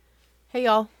Hey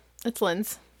y'all, it's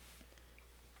Linz.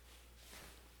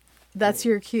 That's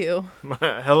your cue.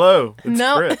 Hello, it's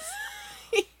No. Chris.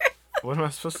 What am I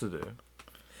supposed to do?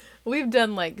 We've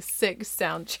done like 6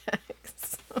 sound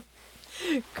checks.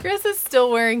 Chris is still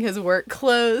wearing his work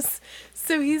clothes,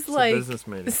 so he's It's a like business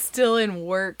meeting. still in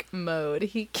work mode.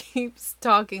 He keeps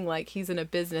talking like he's in a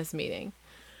business meeting.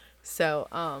 So,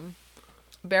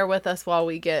 bear with us while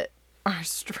we get our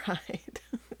stride.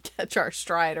 Catch our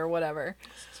stride or whatever.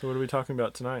 So what are we talking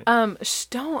about tonight?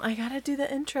 Don't. I gotta do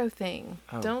the intro thing.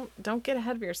 Oh. Don't get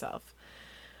ahead of yourself.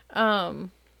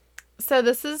 So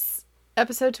this is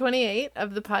episode 28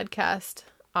 of the podcast,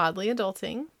 Oddly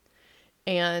Adulting.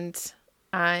 And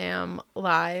I am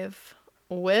live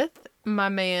with my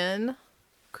man,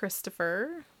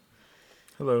 Christopher.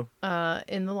 Hello.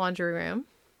 In the laundry room.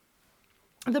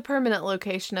 The permanent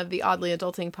location of the Oddly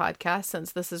Adulting podcast,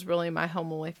 since this is really my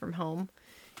home away from home,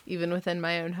 even within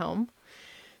my own home.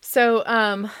 So,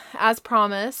 as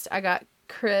promised, I got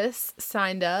Chris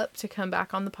signed up to come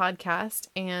back on the podcast,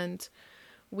 and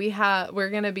we're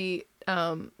going to be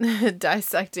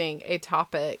dissecting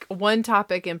one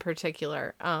topic in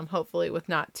particular, hopefully with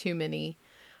not too many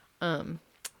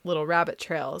little rabbit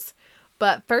trails.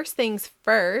 But first things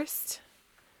first,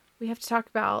 we have to talk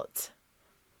about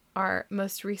our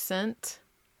most recent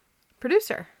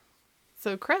producer.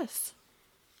 So, Chris,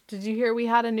 did you hear we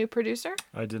had a new producer?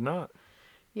 I did not.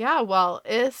 Yeah, well,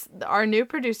 it's our new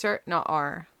producer,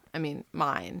 mine.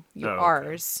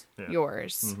 Ours, Yeah.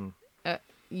 Yours. Mm-hmm.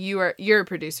 You're a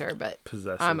producer, but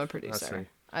Possessive. I'm a producer.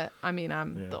 I'm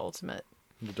the ultimate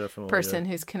You're definitely person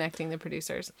who's connecting the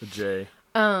producers. a J.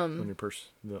 On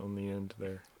the end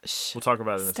there. We'll talk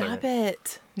about it in a second. Stop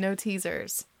it. No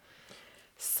teasers.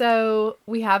 So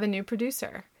we have a new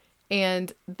producer,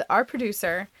 and our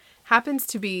producer happens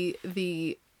to be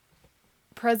the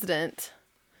president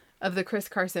of the Chris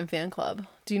Carson fan club.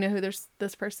 Do you know who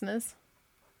this person is?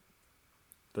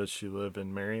 Does she live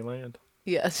in Maryland?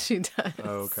 Yes, she does.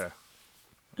 Oh, okay.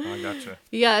 I gotcha.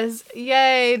 Yes.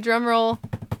 Yay. Drum roll.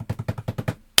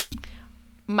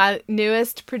 My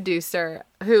newest producer,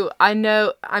 who I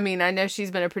know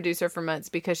she's been a producer for months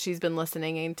because she's been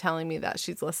listening and telling me that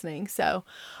she's listening. So,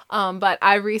 but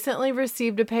I recently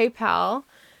received a PayPal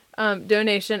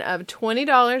donation of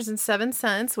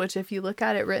 $20.07, which if you look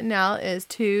at it written out is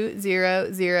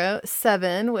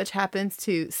 2007, which happens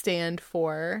to stand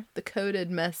for the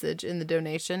coded message in the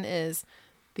donation is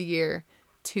the year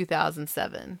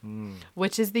 2007,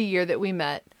 which is the year that we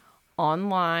met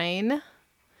online.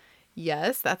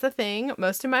 Yes, that's a thing.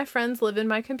 Most of my friends live in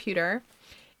my computer,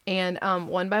 and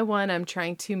one by one, I'm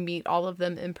trying to meet all of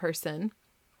them in person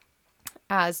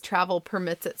as travel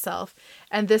permits itself.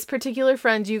 And this particular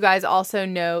friend you guys also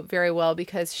know very well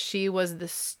because she was the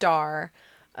star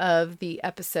of the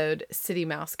episode City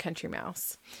Mouse, Country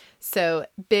Mouse. So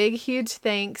big, huge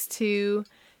thanks to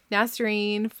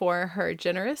Nasreen for her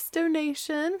generous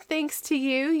donation. Thanks to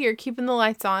you. You're keeping the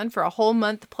lights on for a whole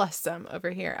month plus some over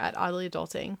here at Oddly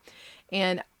Adulting.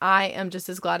 And I am just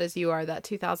as glad as you are that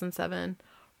 2007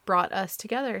 brought us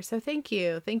together. So thank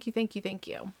you. Thank you, thank you, thank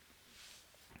you.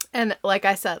 And like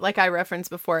I said, like I referenced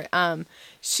before,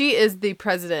 she is the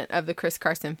president of the Chris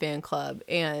Carson fan club,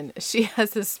 and she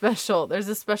has there's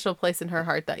a special place in her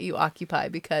heart that you occupy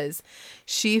because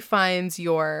she finds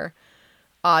your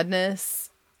oddness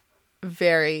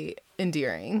very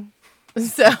endearing.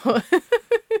 So,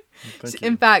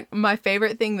 in fact, my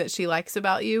favorite thing that she likes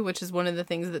about you, which is one of the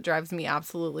things that drives me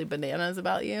absolutely bananas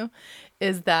about you,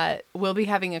 is that we'll be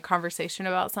having a conversation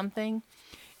about something,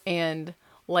 and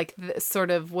like sort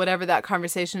of whatever that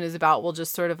conversation is about will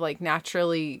just sort of like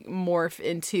naturally morph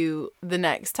into the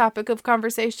next topic of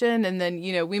conversation. And then,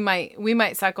 we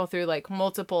might cycle through like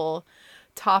multiple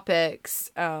topics,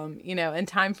 and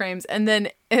time frames. And then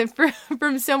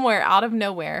from somewhere out of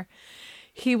nowhere,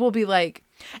 he will be like,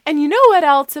 and you know what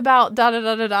else about da da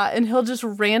da da da, and he'll just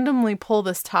randomly pull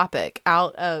this topic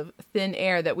out of thin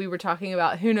air that we were talking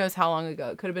about who knows how long ago.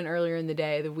 It could have been earlier in the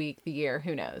day, the week, the year,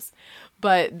 who knows.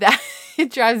 But that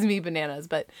it drives me bananas.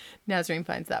 But Nazarene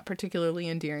finds that particularly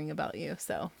endearing about you.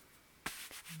 So,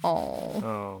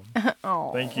 Oh,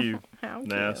 thank you,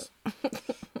 Nas.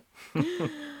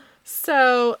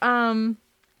 So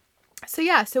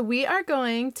we are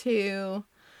going to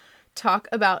talk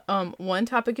about one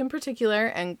topic in particular,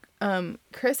 and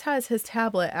Chris has his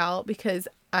tablet out because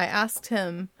I asked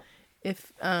him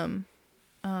if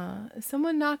is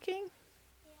someone knocking?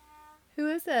 Yeah. Who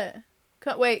is it?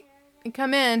 Wait,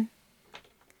 come in.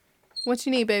 What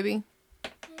you need, baby? I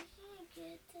can't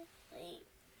get to sleep.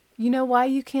 You know why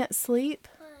you can't sleep?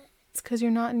 What? It's because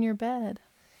you're not in your bed.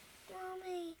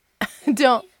 Mommy.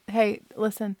 Don't. Hey,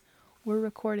 listen. We're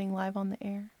recording live on the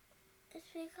air. It's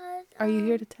because. Are you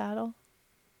here to tattle?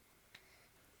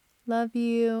 Love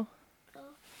you. Oh,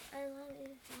 I love you.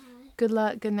 Bye. Good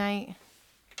luck. Good night.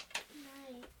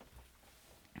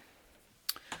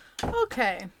 Night.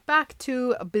 Okay, back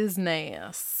to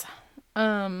business.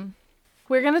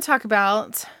 We're going to talk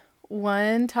about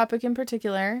one topic in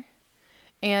particular,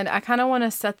 and I kind of want to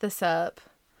set this up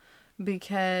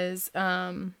because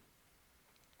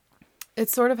it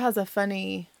sort of has a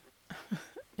funny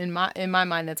in my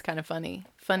mind it's kind of funny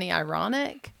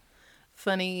ironic,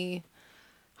 funny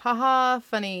haha,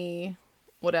 funny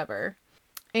whatever.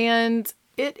 And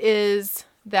it is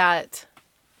that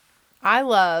I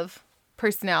love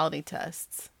personality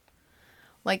tests.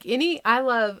 I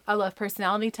love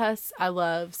personality tests. I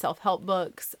love self-help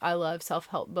books. I love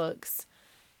self-help books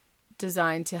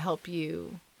designed to help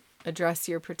you address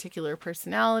your particular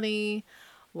personality,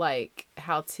 like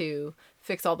how to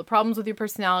fix all the problems with your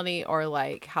personality, or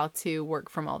like how to work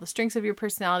from all the strengths of your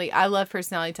personality. I love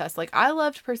personality tests. Like, I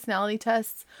loved personality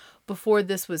tests before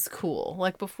this was cool.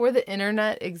 Like, before the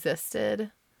internet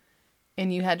existed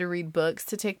and you had to read books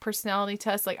to take personality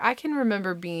tests. Like, I can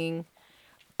remember being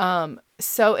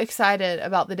so excited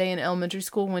about the day in elementary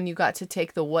school when you got to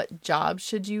take the what job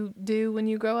should you do when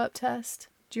you grow up test.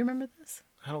 Do you remember this?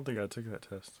 I don't think I took that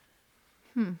test.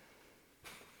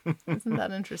 Isn't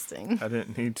that interesting? I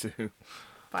didn't need to.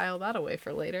 File that away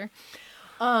for later.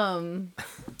 But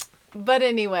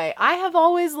anyway, I have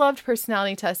always loved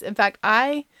personality tests. In fact,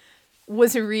 I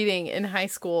was reading in high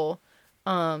school,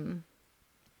 Men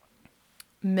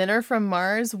Are From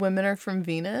Mars, Women Are From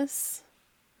Venus.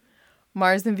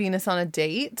 Mars and Venus on a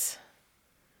Date.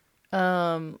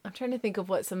 I'm trying to think of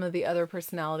what some of the other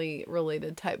personality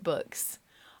related type books.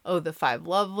 Oh, The 5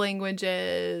 Love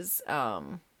Languages.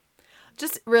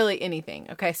 Just really anything.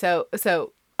 Okay, so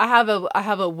I have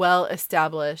a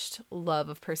well-established love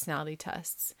of personality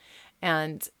tests,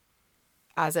 and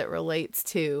as it relates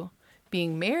to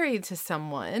being married to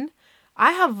someone,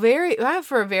 I have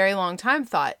for a very long time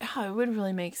thought, oh, it would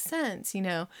really make sense,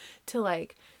 to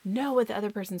like know what the other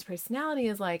person's personality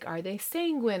is like. Are they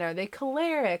sanguine? Are they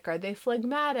choleric? Are they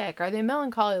phlegmatic? Are they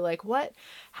melancholy? Like, what?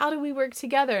 How do we work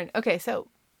together? And okay, so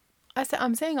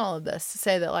I'm saying all of this to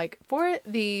say that, like, for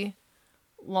the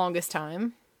longest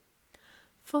time,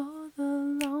 oh,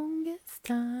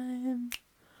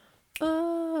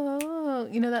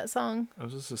 you know that song? I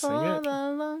was just to sing it.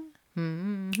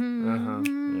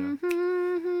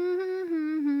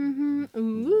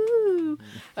 Ooh.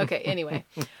 Okay, anyway,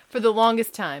 for the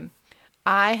longest time,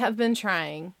 I have been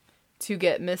trying to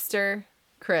get Mr.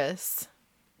 Chris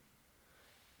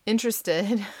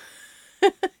interested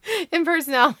in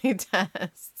personality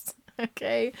tests.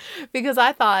 Okay, because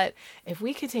I thought if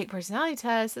we could take personality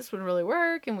tests, this would really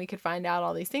work, and we could find out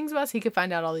all these things about us. He could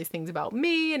find out all these things about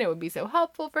me, and it would be so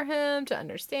helpful for him to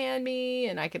understand me,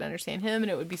 and I could understand him,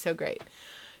 and it would be so great.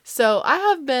 So I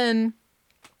have been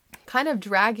kind of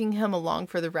dragging him along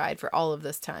for the ride for all of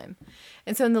this time.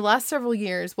 And so in the last several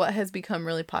years, what has become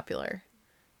really popular?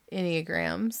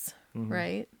 Enneagrams,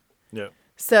 right? Yeah.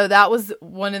 So that was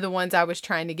one of the ones I was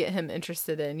trying to get him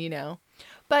interested in,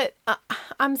 But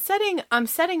I'm setting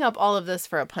up all of this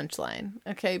for a punchline,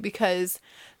 okay? Because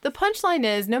the punchline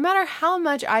is, no matter how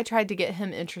much I tried to get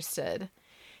him interested,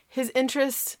 his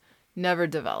interest never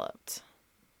developed,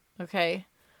 okay?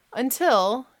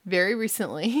 Until very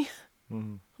recently,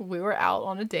 we were out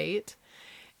on a date,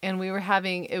 and we were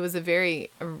it was a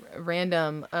very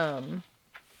random,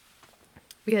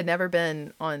 we had never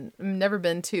been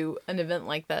to an event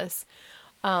like this.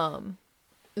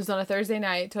 It was on a Thursday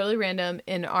night, totally random,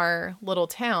 in our little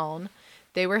town.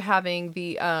 They were having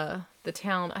the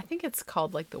town, I think it's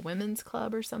called like the Women's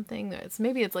Club or something.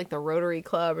 Maybe it's like the Rotary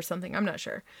Club or something. I'm not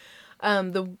sure.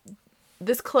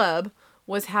 This club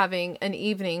was having an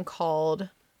evening called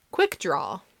Quick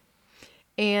Draw.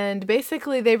 And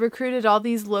basically they recruited all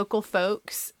these local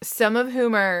folks, some of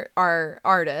whom are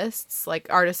artists, like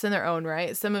artists in their own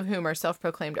right, some of whom are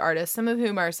self-proclaimed artists, some of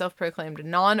whom are self-proclaimed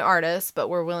non-artists, but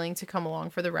were willing to come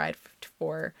along for the ride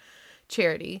for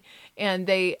charity. And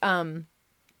they had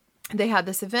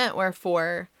this event where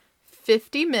for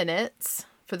 50 minutes,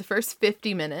 for the first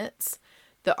 50 minutes,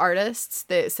 the artists,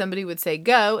 somebody would say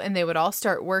go, and they would all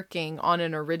start working on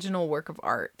an original work of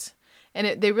art.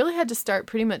 And they really had to start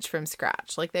pretty much from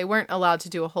scratch. Like, they weren't allowed to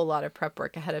do a whole lot of prep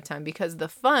work ahead of time, because the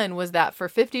fun was that for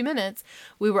 50 minutes,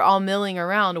 we were all milling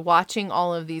around watching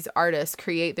all of these artists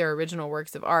create their original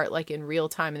works of art, like in real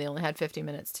time, and they only had 50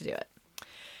 minutes to do it.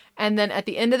 And then at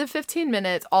the end of the 15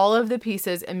 minutes, all of the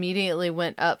pieces immediately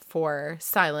went up for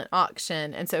silent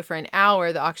auction. And so for an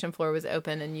hour, the auction floor was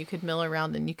open, and you could mill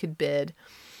around and you could bid.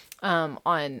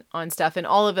 on stuff, and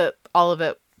all of it,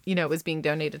 was being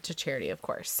donated to charity, of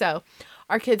course. So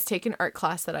our kids take an art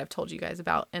class that I've told you guys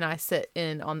about, and I sit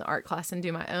in on the art class and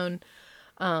do my own,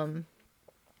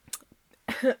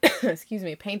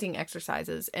 painting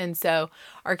exercises. And so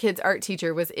our kid's art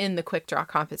teacher was in the quick draw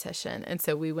competition. And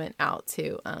so we went out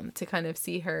to kind of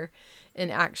see her in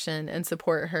action and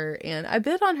support her. And I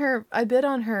bid on her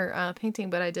painting,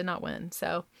 but I did not win.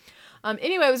 So,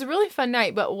 anyway, it was a really fun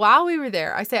night. But while we were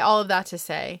there, I say all of that to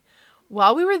say,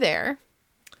 while we were there,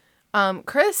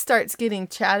 Chris starts getting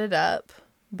chatted up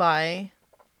by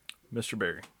Mr.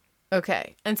 Barry.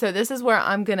 Okay. And so this is where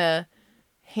I'm going to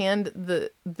hand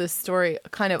the story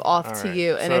kind of off to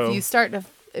you. And if you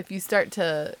start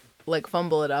to like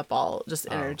fumble it up, I'll just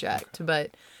interject.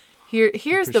 But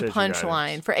here's the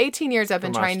punchline. For 18 years I've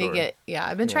been trying to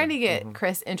get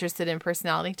Chris interested in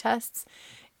personality tests.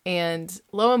 And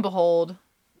lo and behold,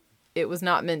 it was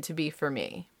not meant to be for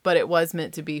me, but it was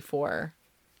meant to be for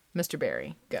Mr.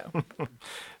 Barry. Go.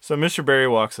 So Mr. Barry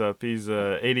walks up. He's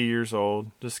 80 years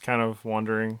old, just kind of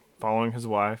wandering, following his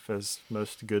wife, as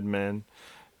most good men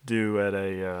do at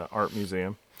a art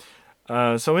museum.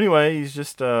 So anyway, he's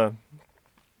just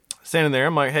standing there.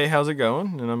 I'm like, "Hey, how's it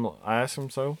going?" And I ask him,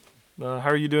 "So, how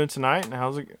are you doing tonight? And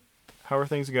how are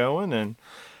things going?" And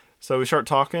so we start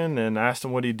talking, and I asked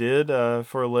him what he did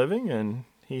for a living, and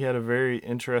he had a very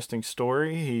interesting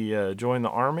story. He joined the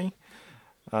Army,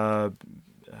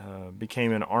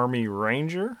 became an Army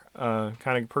Ranger,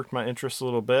 kind of perked my interest a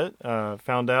little bit.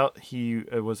 Found out he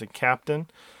was a captain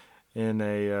in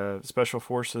a Special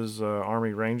Forces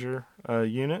Army Ranger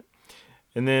unit.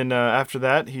 And then after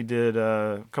that, he did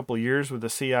a couple of years with the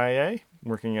CIA,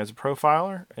 working as a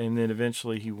profiler. And then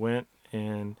eventually he went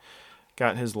and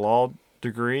got his law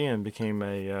degree and became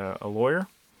a lawyer.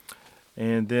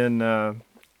 And then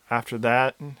after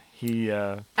that, he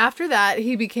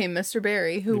became Mr.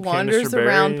 Barry, who wanders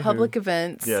around public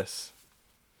events. Yes.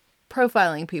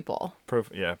 Profiling people.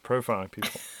 Profiling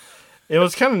people. It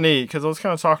was kind of neat because I was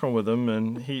kind of talking with him,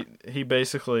 and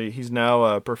he's now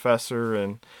a professor,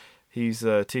 and he's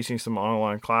teaching some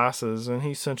online classes, and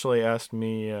he essentially asked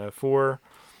me four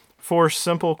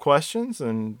simple questions,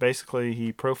 and basically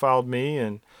he profiled me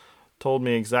and told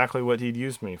me exactly what he'd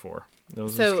use me for. It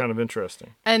was just kind of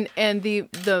interesting. And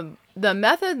the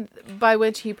method by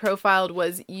which he profiled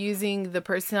was using the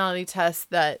personality test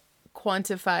that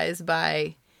quantifies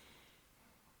by,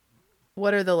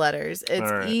 what are the letters?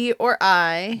 It's right. E or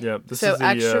I. Yep. So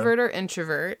extrovert or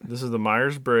introvert. This is the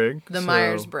Myers-Briggs.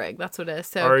 Myers-Briggs. That's what it is.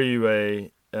 So are you a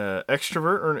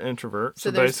extrovert or an introvert? So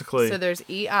there's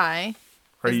EI.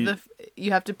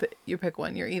 You have to pick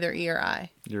one. You're either E or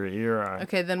I. You're E or I.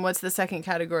 Okay, then what's the second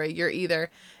category? You're either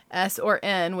S or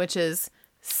N, which is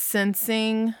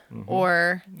sensing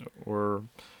or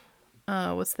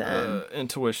what's the N?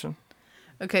 Intuition.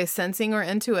 Okay, sensing or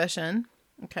intuition.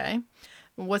 Okay.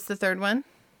 What's the third one?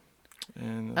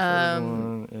 And the third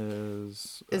one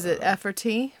is it F or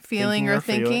T? Feeling or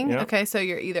thinking? Yep. Okay, so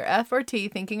you're either F or T,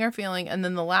 thinking or feeling. And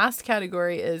then the last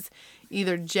category is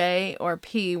either J or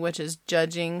P, which is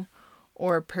judging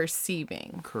or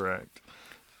perceiving. Correct.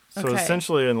 So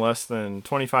essentially in less than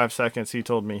 25 seconds, he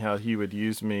told me how he would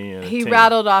use me. He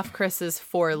rattled off Chris's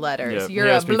 4 letters. Yep. You're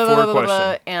a blah, blah, blah,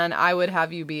 blah, and I would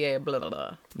have you be a blah, blah,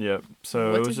 blah. Yep.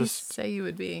 So what did he say you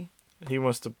would be? He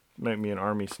wants to make me an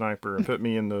Army sniper and put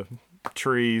me in the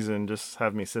trees and just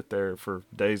have me sit there for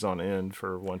days on end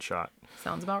for one shot.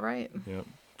 Sounds about right. Yep.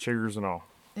 Chiggers and all.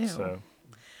 Ew.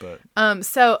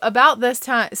 So about this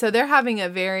time, so they're having a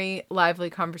very lively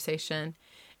conversation,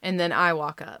 and then I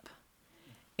walk up,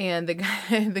 and the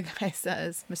guy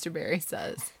says, Mr. Barry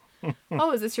says,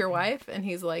 "Oh, is this your wife?" And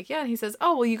he's like, "Yeah." And he says,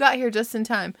 "Oh, well, you got here just in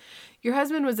time. Your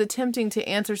husband was attempting to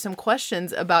answer some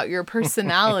questions about your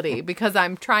personality because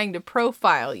I'm trying to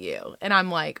profile you." And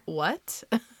I'm like, "What?"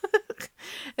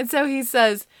 And so he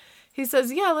says,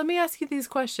 "Yeah, let me ask you these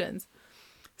questions."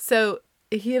 So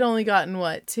he had only gotten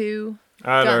two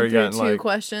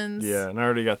questions. Yeah, and I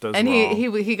already got those and wrong.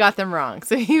 he got them wrong.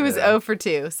 So he was 0 for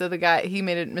 2. So the guy,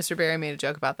 Mr. Barry made a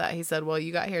joke about that. He said, "Well,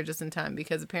 you got here just in time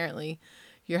because apparently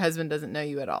your husband doesn't know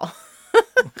you at all."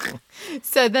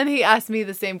 So then he asked me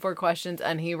the same 4 questions,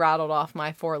 and he rattled off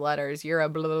my 4 letters. You're a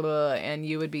blah, blah, blah, and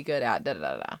you would be good at da, da,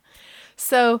 da, da.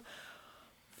 So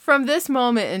from this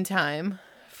moment in time,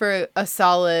 for a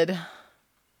solid,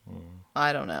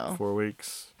 I don't know. 4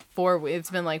 weeks. It's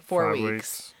been like 4 5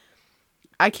 weeks.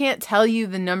 I can't tell you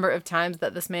the number of times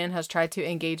that this man has tried to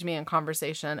engage me in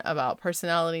conversation about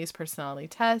personalities, personality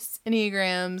tests,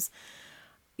 Enneagrams,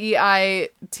 EITFSJ,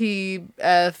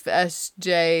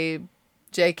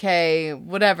 JK,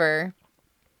 whatever.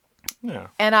 Yeah.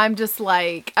 And I'm just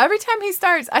like, every time he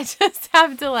starts, I just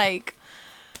have to like,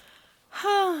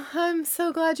 oh, I'm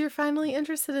so glad you're finally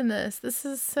interested in this. This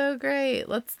is so great.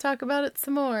 Let's talk about it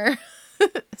some more.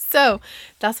 So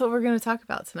that's what we're going to talk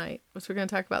about tonight. We're going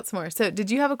to talk about some more. So did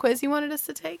you have a quiz you wanted us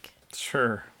to take?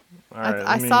 Sure. All right,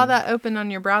 I saw that open on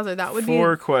your browser. That would be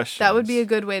 4 questions. That would be a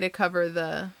good way to cover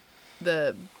the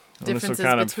differences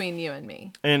kind of- between you and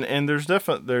me. And there's This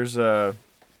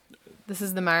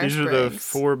is the Myers-Briggs. these are the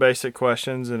 4 basic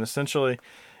questions, and essentially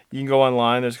you can go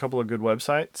online. There's a couple of good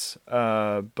websites,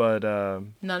 but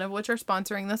None of which are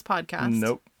sponsoring this podcast.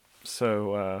 nope.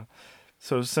 So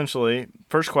essentially,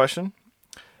 first question.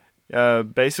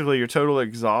 Basically, you're totally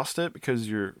exhausted because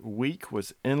your week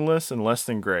was endless and less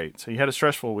than great. So you had a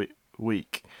stressful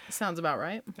week. Sounds about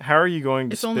right. How are you going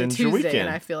to It's only spend your Tuesday, weekend?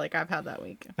 and I feel like I've had that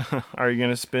week. Are you going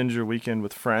to spend your weekend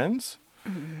with friends?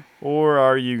 Or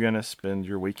are you going to spend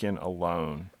your weekend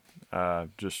alone?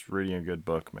 Just reading a good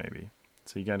book, maybe.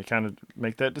 So you got to kind of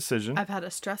make that decision. I've had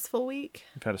a stressful week.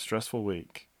 You've had a stressful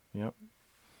week. Yep.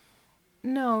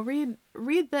 No, read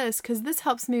this because this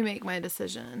helps me make my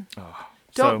decision. Oh,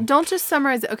 Don't just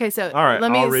summarize it. Okay, so all right, let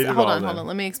me I'll read it hold all on. then.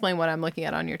 Let me explain what I'm looking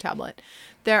at on your tablet.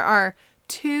 There are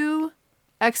 2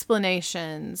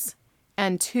 explanations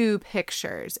and 2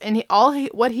 pictures, and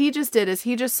what he just did is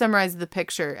he just summarized the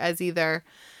picture as either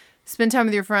spend time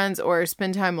with your friends or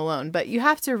spend time alone. But you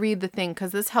have to read the thing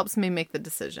because this helps me make the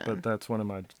decision. But that's one of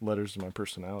my letters of my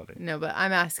personality. No, but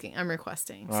I'm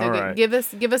requesting. So All right. give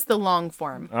us the long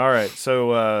form. All right.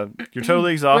 So you're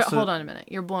totally exhausted. Hold on a minute.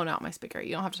 You're blowing out my speaker.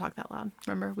 You don't have to talk that loud.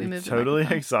 Remember, we moved. the Totally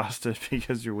microphone. exhausted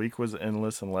because your week was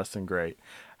endless and less than great.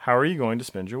 How are you going to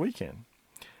spend your weekend?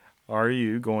 Are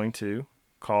you going to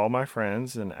call my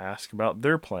friends and ask about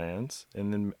their plans,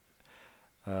 and then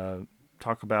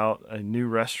talk about a new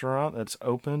restaurant that's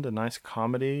opened, a nice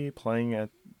comedy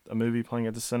a movie playing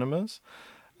at the cinemas?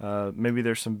 Maybe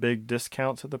there's some big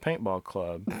discounts at the paintball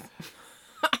club.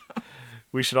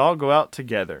 We should all go out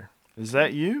together. Is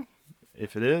that you?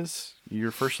 If it is,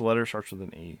 your first letter starts with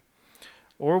an E.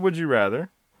 Or would you rather,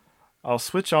 I'll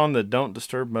switch on the don't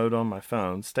disturb mode on my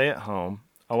phone, stay at home,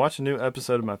 I'll watch a new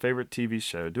episode of my favorite TV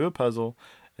show, do a puzzle,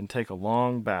 and take a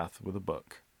long bath with a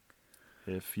book.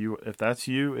 If that's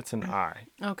you, it's an I.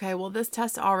 Okay, well, this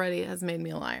test already has made me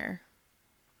a liar.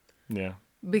 Yeah.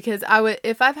 Because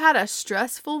if I've had a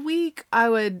stressful week, I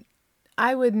would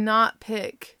not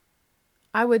pick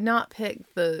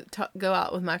the go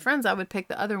out with my friends. I would pick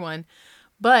the other one.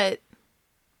 But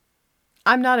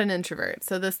I'm not an introvert,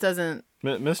 so this doesn't.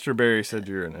 Mr. Barry said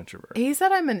you're an introvert. He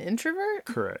said I'm an introvert?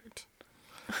 Correct.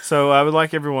 So I would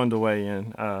like everyone to weigh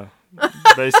in.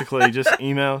 Basically, just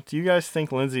email. Do you guys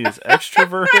think Lindsay is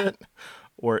extroverted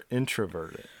or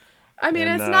introverted? I mean,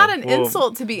 And, it's not an we'll-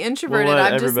 insult to be introverted. let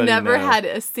I've just everybody never know. had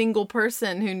a single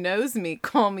person who knows me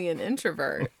call me an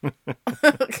introvert. I'm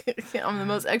the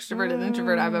most extroverted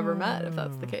introvert I've ever met, if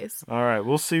that's the case. All right,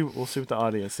 we'll see. We'll see what the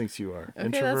audience thinks you are. Okay,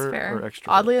 Introvert that's fair. or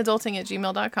extrovert?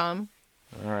 Oddlyadulting@gmail.com.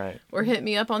 All right. Or hit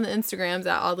me up on the Instagrams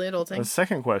at oddlyadulting. The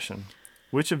second question.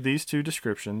 Which of these 2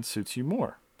 descriptions suits you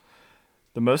more?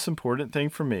 The most important thing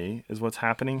for me is what's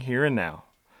happening here and now.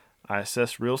 I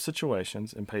assess real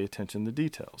situations and pay attention to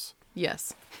details.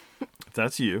 Yes. If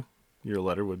that's you, your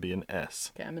letter would be an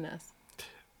S Okay, I'm an S.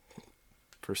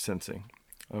 for sensing.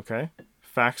 Okay?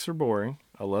 Facts are boring.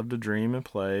 I love to dream and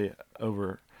play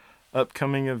over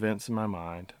upcoming events in my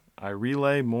mind. I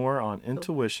relay more on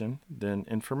intuition than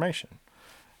information.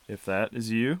 If that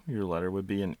is you, your letter would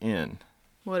be an N.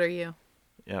 What are you?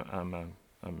 Yeah, I'm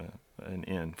an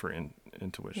N for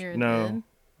intuition. You're an no, N?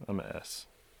 I'm an S.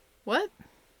 What?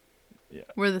 Yeah.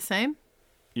 We're the same?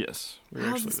 Yes, we're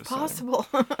How's actually this the possible?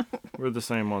 same. We're the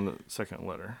same on the second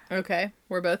letter. Okay,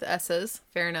 we're both S's.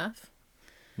 Fair enough.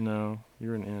 No,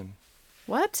 you're an N.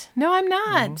 What? No, I'm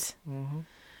not. Mm-hmm.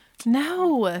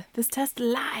 No, this test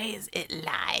lies. It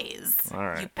lies. All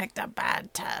right. You picked a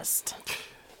bad test.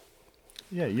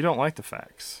 Yeah, you don't like the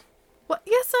facts. What?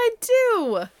 Yes, I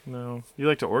do. No, you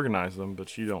like to organize them,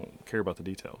 but you don't care about the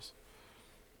details.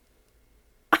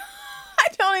 I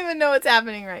don't even know what's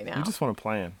happening right now. You just want to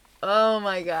plan. Oh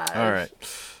my god. All right.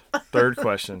 Third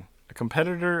question. A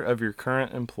competitor of your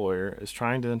current employer is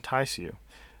trying to entice you.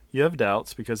 You have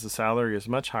doubts because the salary is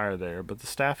much higher there, but the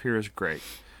staff here is great.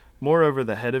 Moreover,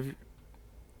 the head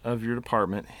of your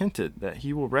department hinted that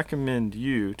he will recommend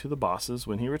you to the bosses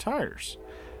when he retires.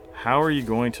 How are you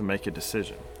going to make a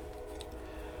decision?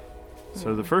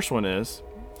 So the first one is,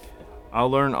 I'll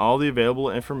learn all the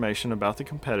available information about the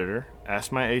competitor,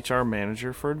 ask my HR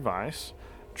manager for advice,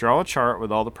 draw a chart with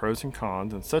all the pros and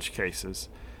cons in such cases,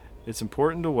 It's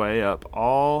important to weigh up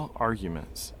all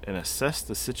arguments and assess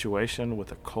the situation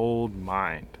with a cold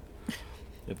mind.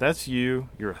 If that's you,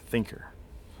 you're a thinker.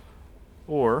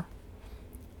 Or,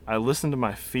 I listen to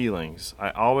my feelings. I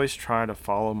always try to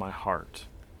follow my heart.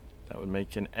 That would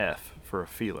make an F for a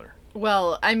feeler.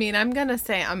 Well, I mean, I'm going to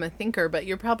say I'm a thinker, but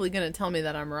you're probably going to tell me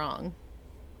that I'm wrong.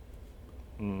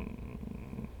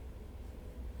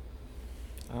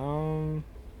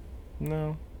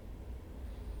 No.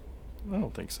 I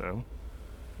don't think so.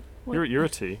 What? You're a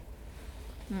T.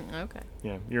 Okay.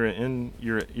 Yeah, you're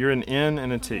an N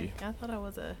and a T. I thought I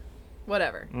was a...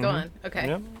 Whatever. Go on. Okay.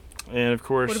 Yep. And of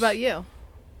course, What about you?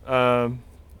 I'm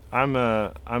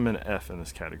an F in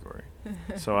this category.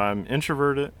 So I'm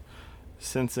introverted,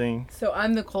 sensing, So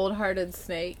I'm the cold-hearted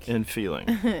snake. and feeling.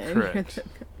 Correct.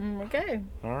 Okay.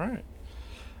 All right.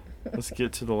 Let's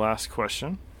get to the last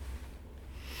question.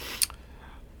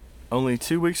 Only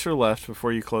 2 weeks are left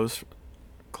before you close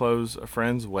a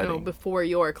friend's wedding. No, before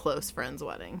your close friend's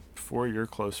wedding. Before your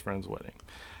close friend's wedding.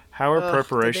 How are Ugh, did they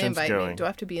preparations invite going? me? Do I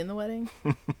have to be in the wedding?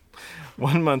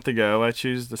 1 month ago, I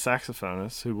chose the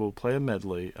saxophonist who will play a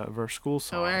medley of our school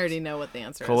songs. Oh, I already know what the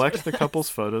answer is. Collect the couple's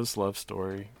photos, love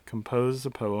story, compose a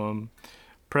poem,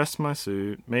 pressed my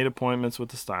suit, made appointments with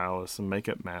the stylist and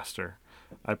makeup master.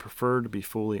 I prefer to be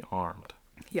fully armed.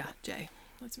 Yeah, Jay.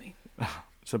 That's me.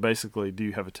 So basically, do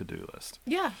you have a to-do list?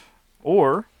 Yeah.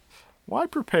 Or, why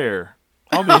prepare?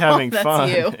 I'll be having that's fun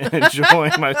you. and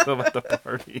enjoying myself at the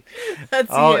party.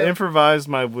 That's I'll you. improvise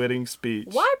my wedding speech.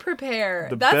 Why prepare?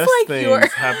 The That's best like things your...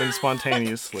 happen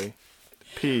spontaneously.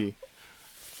 P.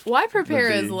 Why prepare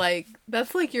would is be like...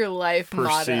 That's like your life motto.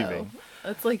 perceiving.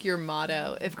 That's like your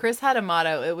motto. If Chris had a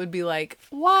motto, it would be like,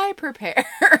 why prepare?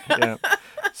 Yeah.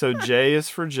 So J is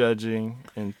for judging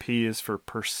and P is for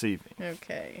perceiving.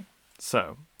 Okay.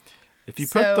 So, if you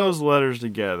So, put those letters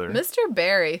together, Mr.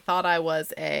 Barry thought I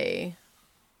was a...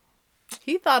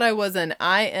 He thought I was an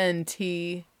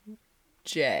INTJ.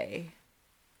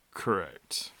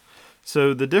 correct.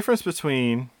 So the difference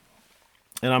between,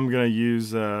 and I'm going to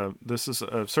use, this is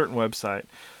a certain website.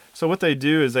 So what they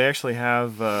do is they actually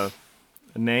have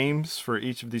names for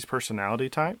each of these personality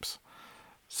types.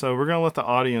 So we're going to let the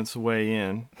audience weigh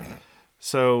in.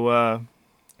 So,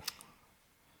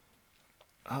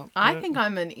 I think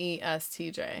I'm an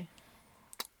ESTJ.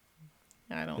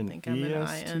 I don't An think I'm an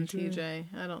ESTJ? INTJ.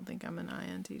 I don't think I'm an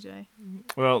INTJ.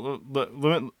 well,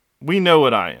 we know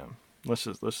what I am. Let's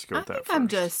just go I with think that I'm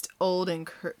first. just old and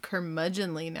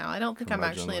curmudgeonly now. I don't think I'm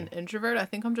actually an Curmudgeonly. introvert. I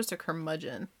think I'm just a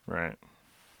curmudgeon. Right.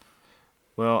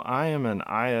 Well, I am an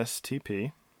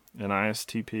ISTP. An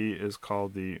ISTP is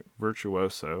called the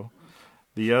virtuoso.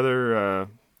 The other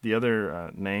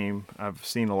name I've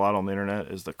seen a lot on the internet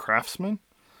is the craftsman.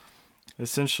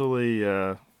 Essentially,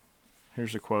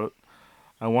 here's a quote.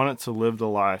 I wanted to live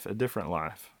a different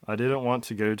life. I didn't want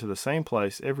to go to the same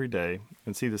place every day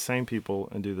and see the same people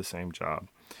and do the same job.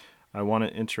 I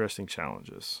wanted interesting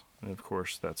challenges. And of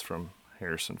course, that's from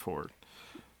Harrison Ford.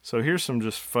 So here's some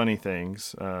just funny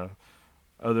things.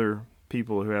 Other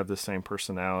people who have the same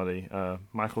personality.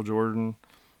 Michael Jordan,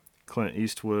 Clint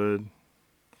Eastwood,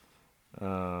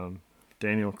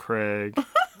 Daniel Craig,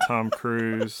 Tom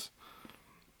Cruise,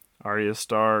 Arya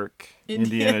Stark,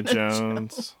 Indiana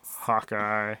Jones,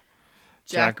 Hawkeye,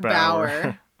 Jack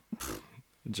Bauer.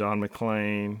 John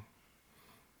McClane,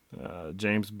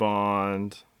 James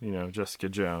Bond, Jessica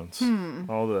Jones.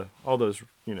 All those,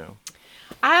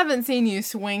 I haven't seen you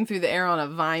swing through the air on a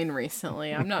vine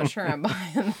recently. I'm not sure I'm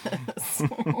buying this.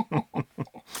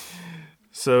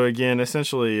 So again,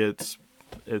 essentially it's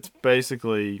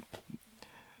basically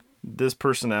this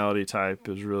personality type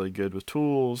is really good with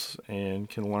tools and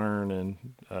can learn and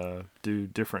do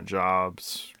different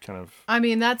jobs kind of. I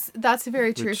mean, that's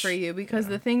very true Which- for you because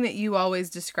the thing that you always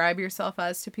describe yourself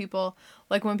as to people,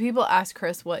 like when people ask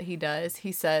Chris what he does,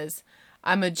 he says,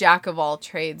 I'm a jack of all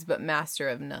trades, but master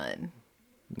of none.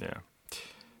 Yeah.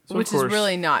 So Which of course, is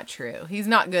really not true. He's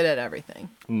not good at everything.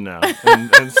 no.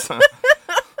 And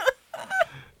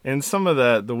and some of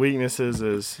that, the weaknesses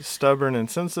is stubborn and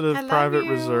sensitive, I love private,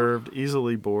 you. reserved,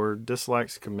 easily bored,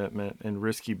 dislikes commitment, and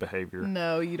risky behavior.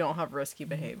 No, you don't have risky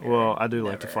behavior. Well, I do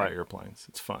like to Never. fly airplanes.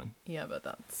 It's fun. Yeah, but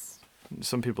that's...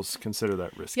 Some people consider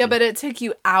that risky. Yeah, but it took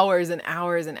you hours and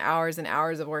hours and hours and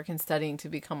hours of work and studying to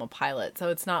become a pilot. So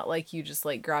it's not like you just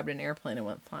like grabbed an airplane and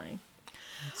went flying.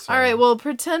 So, All right, well,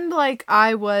 pretend like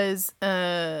I was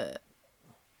I'm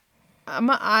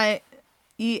a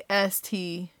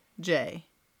IESTJ.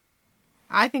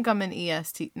 I think I'm an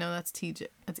EST. No, that's TJ.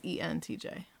 That's ENTJ.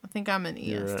 I think I'm an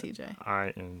you're at ESTJ.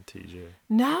 INTJ.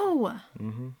 No.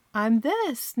 Mm-hmm. I'm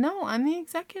this. No, I'm the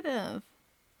executive.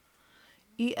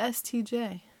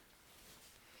 ESTJ.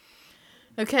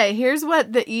 Okay, here's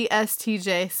what the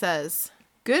ESTJ says.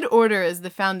 Good order is the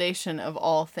foundation of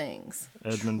all things.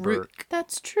 Edmund True. Burke.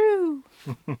 That's true.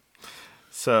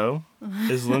 So,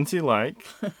 is Lindsay like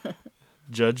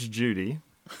Judge Judy,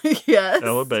 Yes.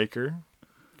 Ella Baker,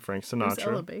 Frank Who's Ella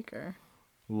Sinatra, Baker?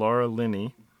 Laura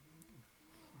Linney,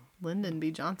 Lyndon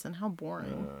B. Johnson. How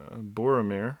boring.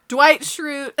 Boromir, Dwight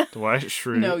Schrute. Dwight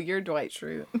Schrute, No, you're Dwight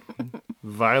Schrute.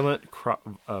 Violet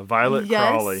Yes.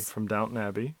 Crawley from Downton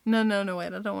Abbey. No,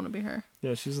 wait. I don't want to be her.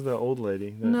 Yeah, she's the old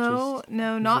lady. That No,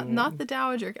 not the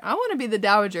Dowager. I want to be the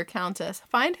Dowager Countess.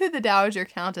 Find who the Dowager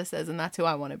Countess is, and that's who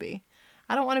I want to be.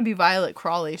 I don't want to be Violet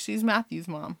Crawley. She's Matthew's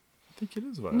mom. I think it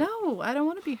is Violet. No, I don't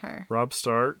want to be her. Rob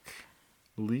Stark,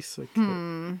 Lisa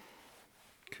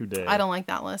Coudet. I don't like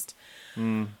that list. See,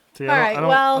 All right,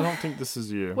 well- I don't think this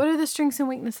is you. What are the strengths and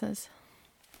weaknesses?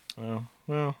 Well,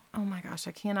 Oh my gosh,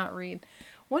 I cannot read.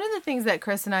 One of the things that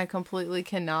Chris and I completely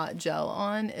cannot gel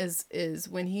on is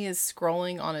when he is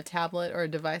scrolling on a tablet or a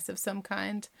device of some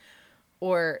kind,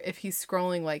 or if he's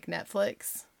scrolling like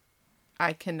Netflix,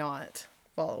 I cannot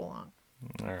follow along.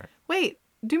 all right. Wait,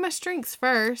 do my strengths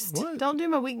first. What? Don't do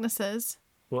my weaknesses.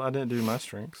 Well, I didn't do my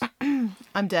strengths.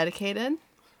 I'm dedicated,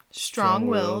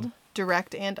 strong-willed,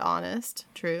 direct and honest.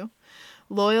 True.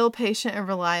 Loyal, patient, and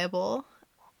reliable.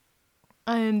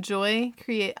 I enjoy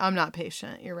create. I'm not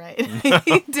patient. You're right.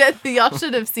 He did. Y'all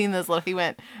should have seen this look. He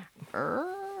went.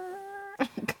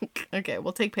 Okay,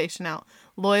 we'll take patient out.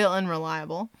 Loyal and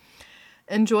reliable.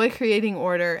 Enjoy creating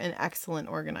order and excellent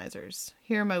organizers.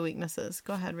 Here are my weaknesses.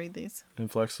 Go ahead, read these.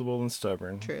 Inflexible and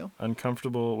stubborn. True.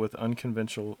 Uncomfortable with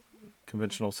conventional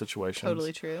situations.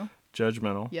 Totally true.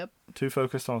 Judgmental. Yep. Too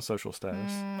focused on social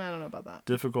status. I don't know about that.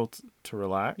 Difficult to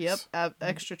relax. Yep.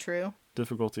 Extra true.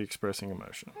 Difficulty expressing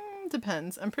emotion.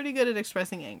 Depends. I'm pretty good at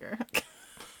expressing anger.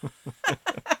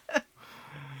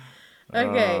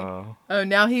 Okay. Oh,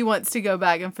 now he wants to go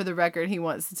back, and for the record, he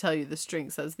wants to tell you the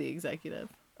strengths as the executive.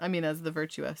 I mean, as the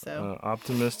virtuoso.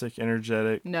 Optimistic,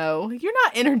 energetic, No, you're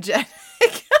not energetic.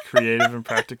 creative and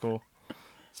practical,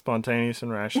 spontaneous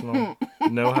and rational,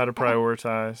 know how to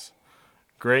prioritize,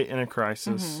 great in a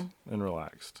crisis, and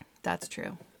relaxed. That's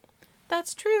true.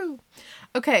 That's true.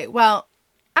 Okay, well,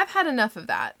 I've had enough of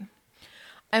that.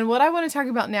 And what I want to talk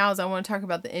about now is I want to talk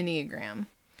about the Enneagram.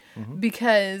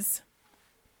 Because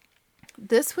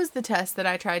this was the test that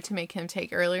I tried to make him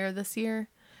take earlier this year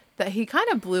that he kind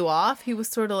of blew off. He was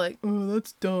sort of like, oh,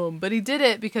 that's dumb. But he did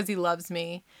it because he loves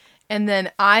me. And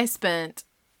then I spent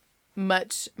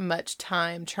much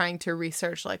time trying to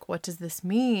research, like, what does this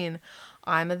mean?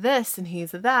 I'm a this and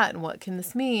he's a that, and what can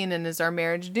this mean? And is our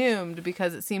marriage doomed?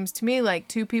 Because it seems to me like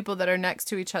two people that are next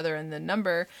to each other in the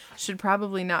number should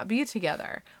probably not be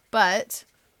together. But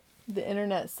the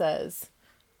internet says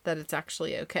that it's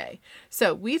actually okay.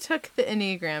 So we took the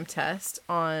Enneagram test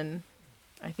on,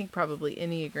 I think probably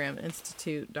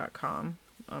EnneagramInstitute.com.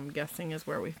 I'm guessing is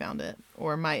where we found it.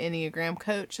 Or My Enneagram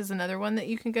Coach is another one that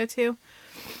you can go to.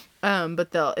 But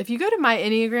if you go to My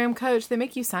Enneagram Coach, they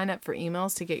make you sign up for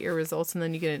emails to get your results, and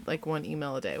then you get like one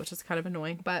email a day, which is kind of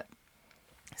annoying. But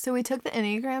so we took the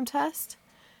Enneagram test,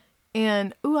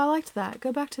 and I liked that.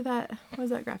 Go back to that. What was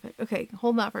that graphic? Okay,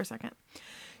 hold that for a second.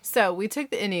 So we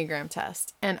took the Enneagram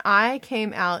test, and I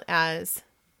came out as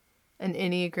an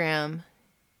Enneagram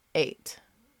 8.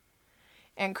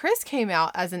 And Chris came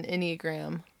out as an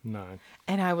Enneagram 9.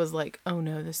 And I was like, oh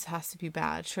no, this has to be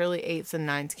bad. Surely 8s and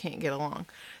 9s can't get along.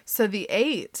 So the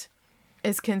 8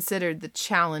 is considered the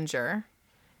challenger,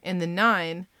 and the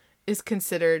 9 is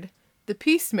considered the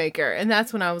peacemaker. And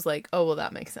that's when I was like, oh, well,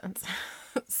 that makes sense.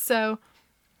 So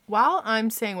while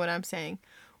I'm saying what I'm saying,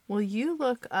 will you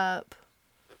look up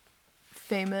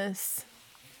famous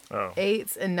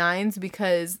 8s and 9s?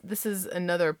 Because this is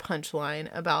another punchline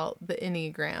about the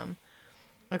Enneagram.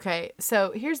 Okay,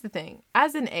 so here's the thing.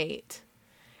 As an 8,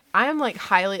 I am like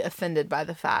highly offended by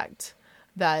the fact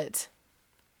that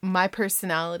my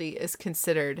personality is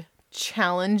considered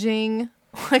challenging.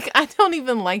 Like, I don't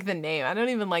even like the name. I don't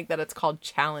even like that it's called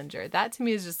challenger. That to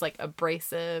me is just like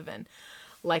abrasive and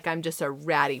like I'm just a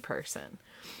ratty person.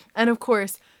 And of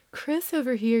course, Chris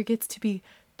over here gets to be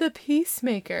the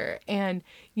peacemaker. And,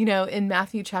 you know, in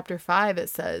Matthew chapter 5, it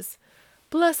says,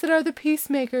 "Blessed are the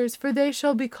peacemakers, for they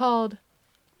shall be called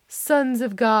sons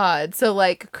of God." So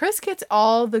like Chris gets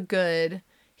all the good.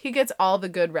 He gets all the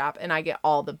good rap, and I get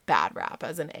all the bad rap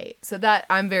as an 8. So that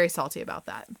I'm very salty about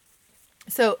that.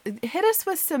 So hit us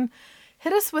with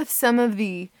some of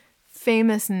the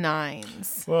famous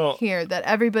 9s here that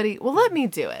everybody. Well, let me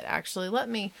do it. Actually, let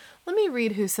me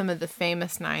read who some of the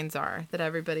famous 9s are that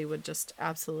everybody would just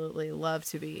absolutely love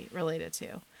to be related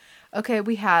to. Okay,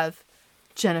 we have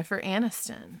Jennifer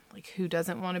Aniston. Like, who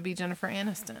doesn't want to be Jennifer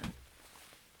Aniston?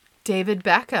 David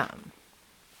Beckham.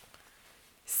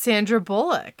 Sandra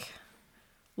Bullock.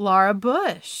 Laura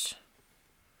Bush.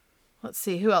 Let's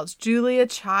see, who else? Julia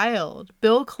Child.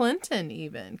 Bill Clinton,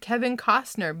 even. Kevin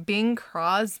Costner. Bing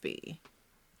Crosby.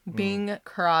 Bing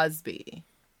Crosby.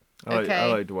 I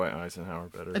like Dwight Eisenhower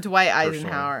better. Dwight personally.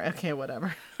 Eisenhower. Okay,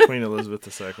 whatever. Queen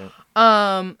Elizabeth II.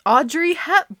 Audrey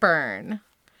Hepburn.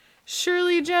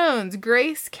 Shirley Jones.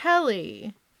 Grace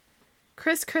Kelly.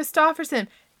 Chris Christopherson.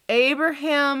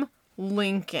 Abraham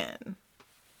Lincoln.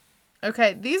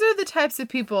 Okay, these are the types of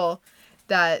people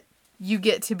that you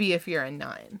get to be if you're a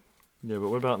 9. Yeah, but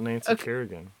what about Nancy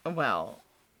Kerrigan? Well,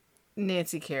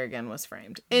 Nancy Kerrigan was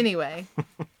framed. Anyway,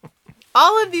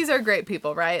 all of these are great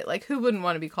people, right? Like, who wouldn't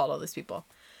want to be called all these people?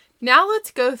 Now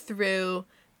let's go through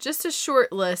just a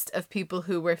short list of people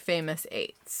who were famous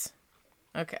 8s.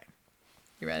 Okay.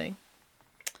 You ready?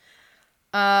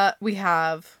 We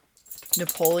have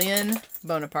Napoleon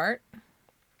Bonaparte,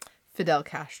 Fidel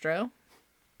Castro,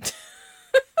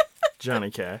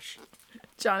 Johnny Cash.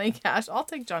 Johnny Cash. I'll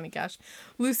take Johnny Cash.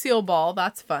 Lucille Ball.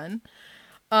 That's fun.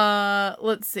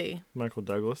 Let's see. Michael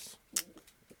Douglas.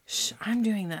 I'm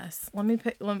doing this. Let me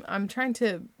pick. I'm trying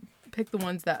to pick the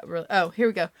ones that really. Oh, here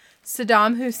we go.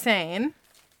 Saddam Hussein.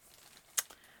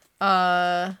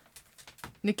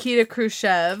 Nikita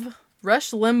Khrushchev.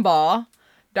 Rush Limbaugh.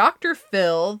 Dr.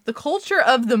 Phil. The Culture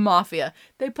of the Mafia.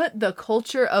 They put the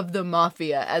Culture of the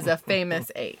Mafia as a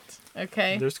famous 8.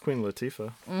 Okay. There's Queen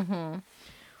Latifah.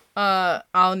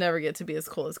 I'll never get to be as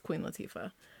cool as Queen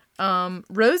Latifah.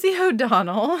 Rosie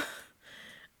O'Donnell.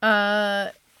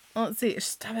 Let's see.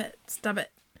 Stop it.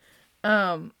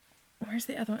 Where's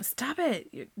the other one? Stop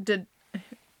it.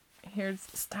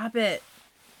 Stop it.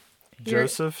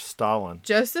 Joseph Stalin.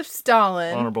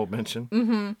 Honorable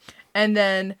mention. And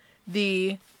then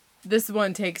this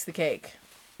one takes the cake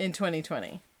in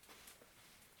 2020.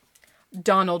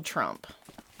 Donald Trump.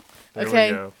 There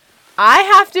okay. we go. I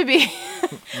have to be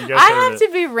to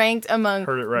be ranked among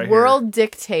right world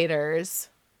dictators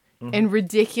and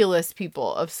ridiculous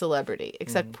people of celebrity,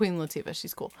 except Queen Latifah.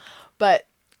 She's cool.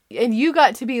 And you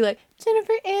got to be like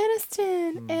Jennifer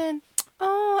Aniston and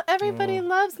everybody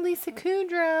loves Lisa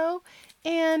Kudrow,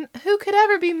 and who could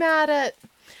ever be mad at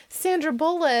Sandra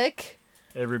Bullock?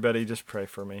 Everybody just pray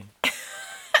for me.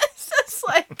 It's just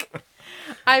like,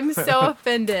 I'm so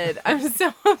offended. I'm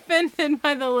so offended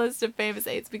by the list of famous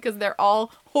 8s because they're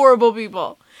all horrible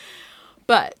people.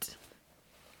 But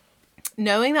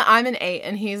knowing that I'm an 8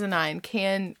 and he's a 9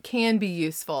 can be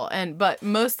useful. But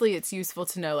mostly it's useful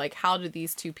to know, like, how do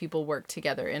these two people work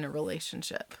together in a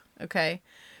relationship? Okay.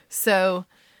 So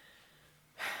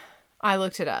I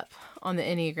looked it up on the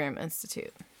Enneagram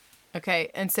Institute.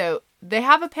 Okay. And so they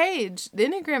have a page. The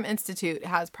Enneagram Institute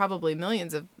has probably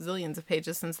zillions of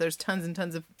pages, since there's tons and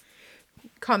tons of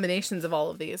combinations of all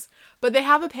of these. But they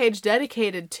have a page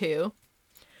dedicated to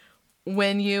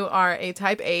when you are a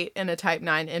type 8 and a type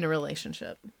 9 in a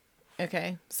relationship.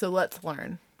 Okay, so let's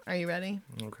learn. Are you ready?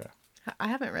 Okay. I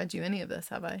haven't read you any of this,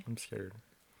 have I? I'm scared.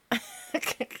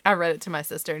 I read it to my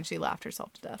sister and she laughed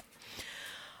herself to death.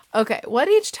 Okay, what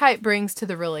each type brings to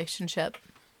the relationship.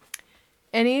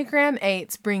 Enneagram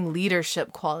 8s bring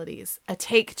leadership qualities, a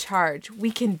take charge,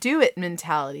 we can do it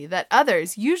mentality that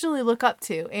others usually look up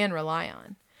to and rely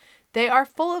on. They are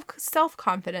full of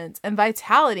self-confidence and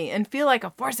vitality and feel like a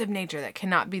force of nature that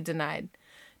cannot be denied.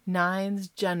 9s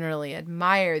generally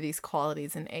admire these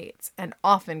qualities in 8s and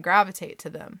often gravitate to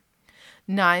them.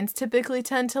 9s typically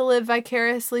tend to live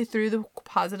vicariously through the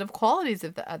positive qualities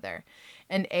of the other.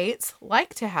 And 8s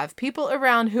like to have people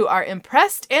around who are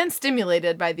impressed and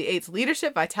stimulated by the 8's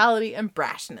leadership, vitality, and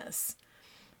brashness.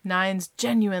 9s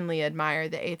genuinely admire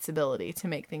the 8's ability to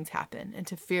make things happen and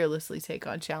to fearlessly take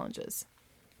on challenges.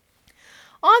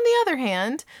 On the other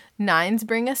hand, 9s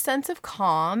bring a sense of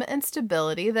calm and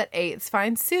stability that 8s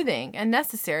find soothing and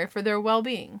necessary for their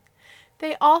well-being.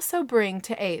 They also bring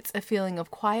to 8s a feeling of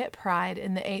quiet pride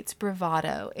in the 8's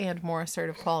bravado and more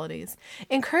assertive qualities,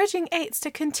 encouraging 8s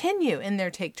to continue in their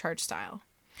take charge style.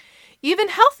 Even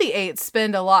healthy 8s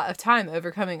spend a lot of time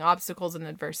overcoming obstacles and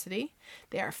adversity.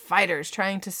 They are fighters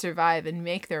trying to survive and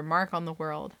make their mark on the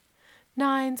world.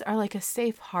 9s are like a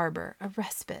safe harbor, a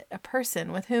respite, a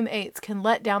person with whom 8s can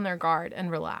let down their guard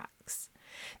and relax.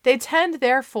 They tend,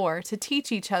 therefore, to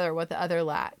teach each other what the other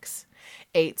lacks.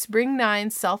 8s bring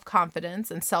 9s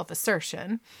self-confidence and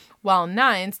self-assertion, while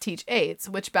 9s teach 8s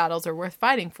which battles are worth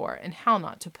fighting for and how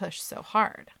not to push so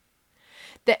hard.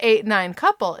 The 8-9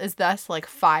 couple is thus like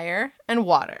fire and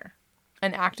water,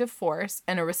 an active force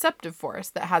and a receptive force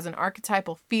that has an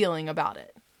archetypal feeling about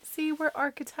it. See, we're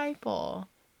archetypal.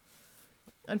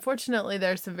 Unfortunately,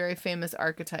 there's some very famous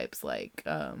archetypes like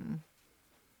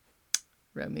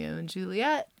Romeo and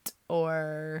Juliet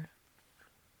or...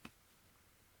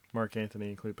 Mark Antony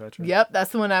and Cleopatra. Yep,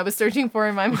 that's the one I was searching for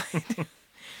in my mind.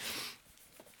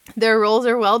 Their roles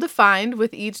are well defined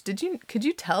with each... Could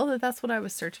you tell that that's what I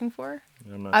was searching for?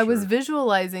 I'm not I sure. was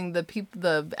visualizing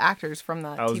the actors from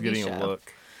that I was TV getting show. a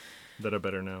look that I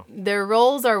better know. Their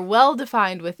roles are well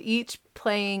defined with each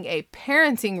playing a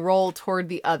parenting role toward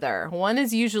the other. One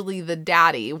is usually the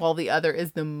daddy while the other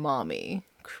is the mommy.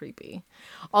 Creepy.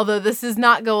 Although this does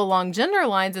not go along gender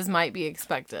lines as might be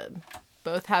expected.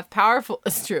 Both have powerful...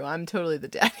 It's true, I'm totally the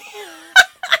daddy.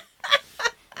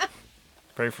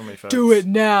 Pray for me, folks. Do it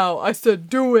now. I said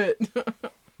do it.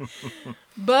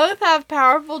 Both have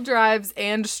powerful drives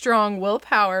and strong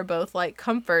willpower. Both like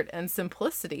comfort and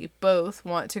simplicity. Both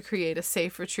want to create a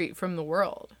safe retreat from the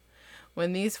world.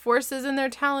 When these forces and their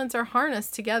talents are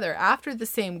harnessed together after the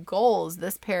same goals,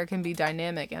 this pair can be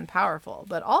dynamic and powerful,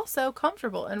 but also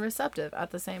comfortable and receptive at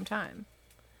the same time.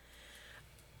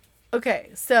 Okay,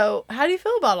 so how do you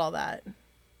feel about all that?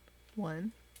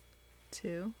 1,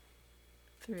 2,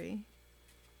 3,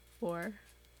 4,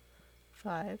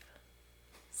 5,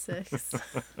 6,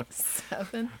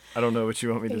 7, I don't know what you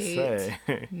want me to 8,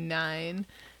 say. 9,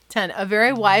 10. A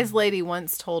very wise lady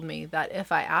once told me that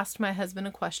if I asked my husband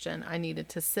a question, I needed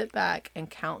to sit back and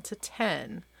count to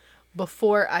 10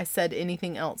 before I said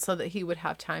anything else so that he would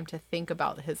have time to think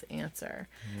about his answer.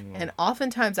 And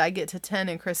oftentimes I get to 10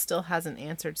 and Chris still hasn't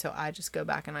answered, so I just go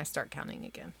back and I start counting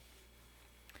again.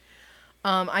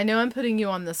 I know I'm putting you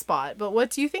on the spot, but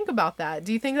what do you think about that?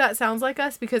 Do you think that sounds like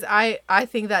us? Because I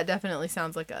think that definitely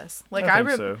sounds like us. Like I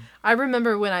think so. I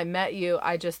remember when I met you,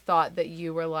 I just thought that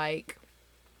you were like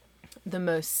the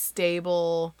most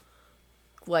stable,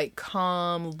 like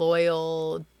calm,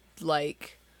 loyal,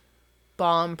 like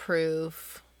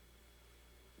bomb-proof,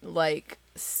 like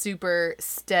super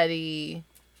steady,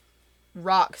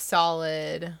 rock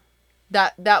solid.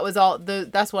 That was all.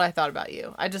 That's what I thought about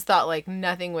you. I just thought like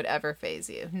nothing would ever faze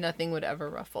you, nothing would ever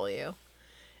ruffle you,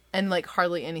 and like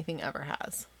hardly anything ever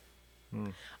has.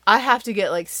 I have to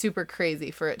get like super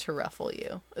crazy for it to ruffle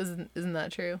you. Isn't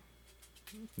that true?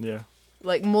 Yeah.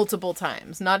 Like multiple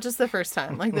times, not just the first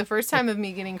time. Like the first time of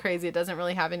me getting crazy, it doesn't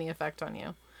really have any effect on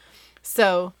you.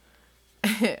 So,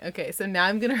 okay, so now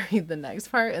I'm going to read the next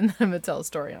part and then I'm going to tell a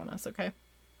story on us, okay?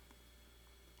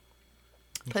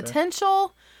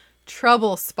 Potential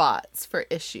trouble spots for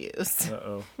issues.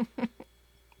 Uh-oh.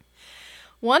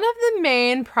 One of the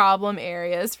main problem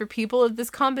areas for people of this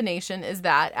combination is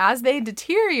that as they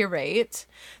deteriorate,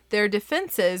 their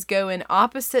defenses go in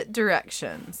opposite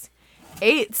directions.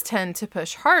 8s tend to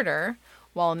push harder,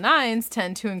 while 9s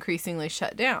tend to increasingly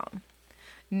shut down.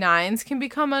 9s can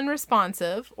become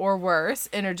unresponsive, or worse,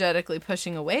 energetically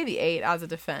pushing away the 8 as a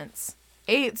defense.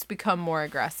 8s become more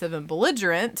aggressive and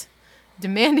belligerent,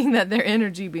 demanding that their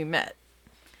energy be met.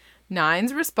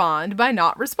 9s respond by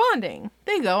not responding.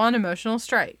 They go on emotional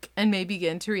strike and may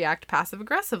begin to react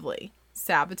passive-aggressively,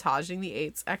 sabotaging the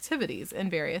 8's activities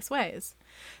in various ways.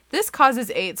 This causes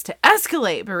 8s to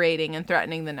escalate berating and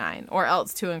threatening the 9, or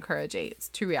else to encourage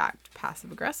 8s to react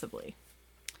passive-aggressively.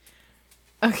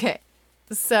 Okay,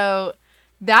 so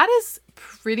that is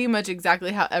pretty much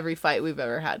exactly how every fight we've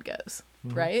ever had goes,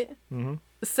 right? Mm-hmm.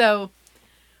 So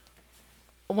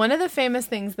one of the famous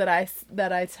things that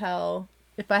I tell,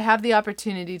 if I have the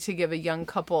opportunity to give a young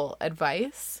couple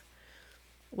advice,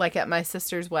 like at my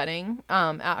sister's wedding,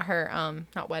 at her,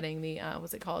 not wedding, the,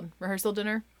 what's it called? Rehearsal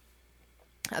dinner.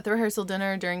 At the rehearsal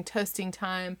dinner during toasting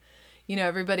time, you know,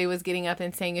 everybody was getting up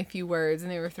and saying a few words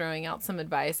and they were throwing out some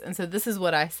advice. And so this is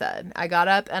what I said. I got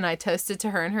up and I toasted to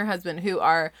her and her husband, who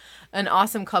are an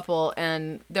awesome couple.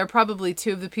 And they're probably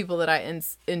two of the people that I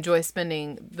enjoy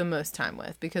spending the most time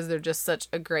with because they're just such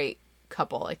a great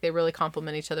couple. Like they really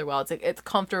complement each other well. It's like, it's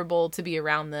comfortable to be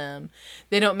around them.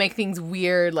 They don't make things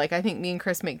weird. Like I think me and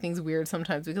Chris make things weird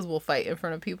sometimes because we'll fight in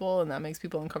front of people and that makes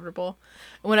people uncomfortable.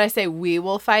 And when I say we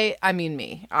will fight, I mean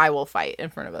me. I will fight in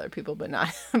front of other people, but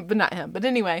not him. But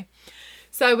anyway,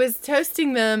 so I was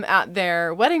toasting them at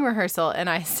their wedding rehearsal and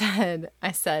I said,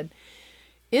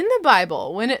 in the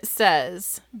Bible, when it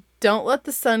says, don't let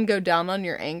the sun go down on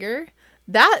your anger,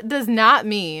 that does not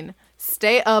mean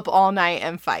stay up all night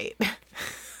and fight.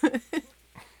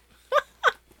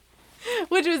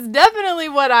 Which was definitely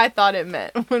what I thought it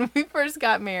meant when we first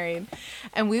got married.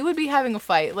 And we would be having a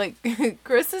fight. Like,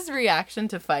 Chris's reaction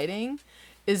to fighting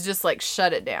is just like,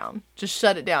 shut it down. Just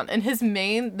shut it down. And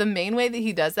the main way that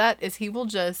he does that is he will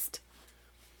just,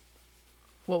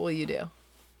 what will you do?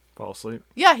 Fall asleep.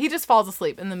 Yeah, he just falls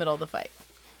asleep in the middle of the fight.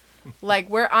 Like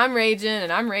where I'm raging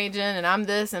and I'm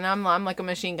this and I'm like a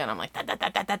machine gun. I'm like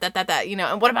that, you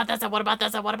know, and what about this? And what about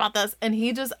this? And what about this? And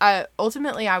he just,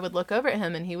 ultimately I would look over at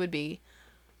him and he would be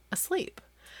asleep.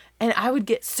 And I would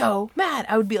get so mad.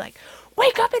 I would be like,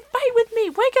 wake up and fight with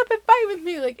me. Wake up and fight with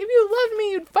me. Like, if you loved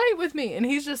me, you'd fight with me. And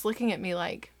he's just looking at me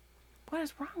like, what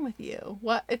is wrong with you?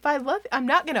 What if I love you? I'm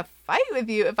not going to fight with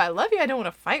you. If I love you, I don't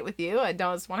want to fight with you. I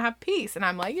just want to have peace. And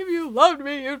I'm like, if you loved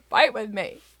me, you'd fight with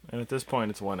me. And at this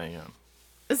point, it's 1 a.m.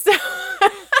 So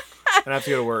And I have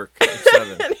to go to work at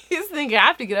 7. and he's thinking, I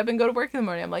have to get up and go to work in the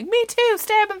morning. I'm like, me too.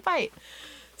 Stay up and fight.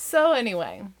 So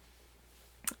anyway,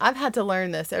 I've had to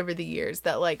learn this over the years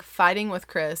that like fighting with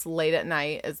Chris late at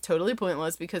night is totally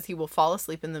pointless because he will fall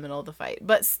asleep in the middle of the fight.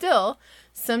 But still,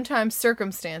 sometimes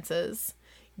circumstances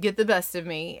get the best of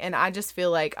me, and I just feel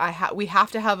like we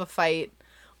have to have a fight.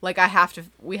 Like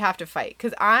we have to fight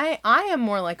because I am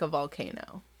more like a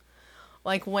volcano.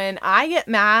 Like when I get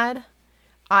mad,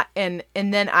 and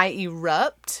then I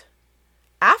erupt.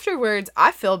 Afterwards,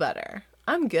 I feel better.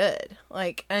 I'm good.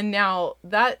 Like, and now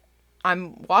that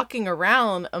I'm walking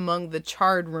around among the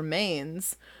charred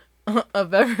remains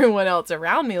of everyone else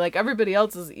around me, like everybody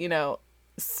else is, you know,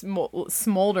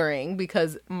 smoldering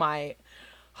because my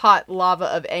hot lava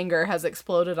of anger has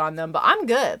exploded on them, but I'm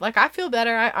good. Like I feel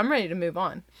better. I'm ready to move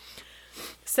on.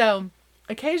 So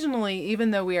occasionally,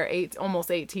 even though we are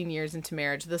almost 18 years into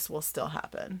marriage, this will still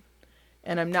happen.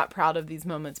 And I'm not proud of these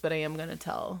moments, but I am going to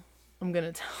tell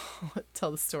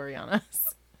the story on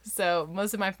us. So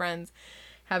most of my friends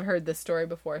have heard this story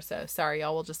before, so sorry,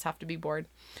 y'all will just have to be bored.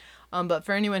 But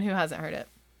for anyone who hasn't heard it,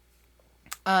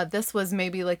 this was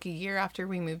maybe like a year after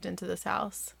we moved into this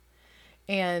house.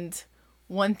 And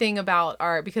one thing about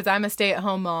because I'm a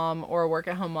stay-at-home mom or a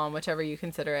work-at-home mom, whichever you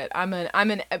consider it. I'm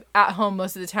an at-home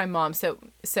most of the time mom.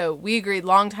 So we agreed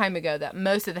long time ago that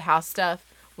most of the house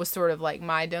stuff was sort of like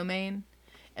my domain,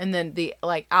 and then the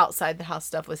like outside the house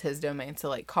stuff was his domain. So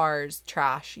like cars,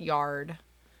 trash, yard,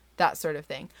 that sort of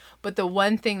thing. But the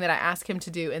one thing that I ask him to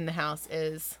do in the house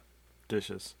is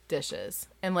Dishes.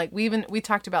 And like we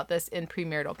talked about this in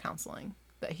premarital counseling,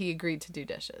 that he agreed to do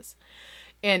dishes.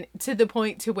 And to the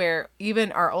point to where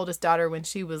even our oldest daughter, when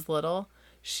she was little,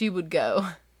 she would go,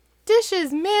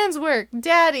 dishes, man's work,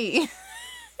 daddy.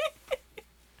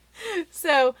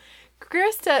 So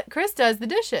Chris does the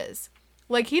dishes.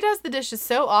 Like he does the dishes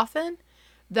so often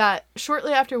that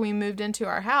shortly after we moved into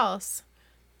our house,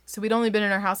 so we'd only been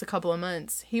in our house a couple of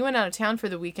months, he went out of town for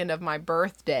the weekend of my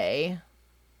birthday.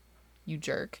 You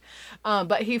jerk.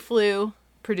 But he flew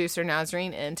producer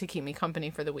Nazarene in to keep me company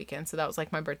for the weekend. So that was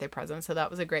like my birthday present. So that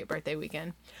was a great birthday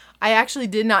weekend. I actually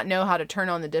did not know how to turn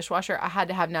on the dishwasher. I had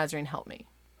to have Nazarene help me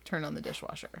turn on the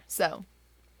dishwasher. So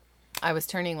I was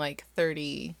turning like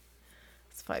 30,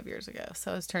 it's 5 years ago.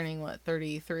 So I was turning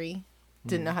 33.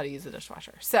 Didn't know how to use the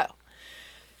dishwasher. So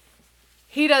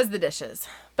he does the dishes,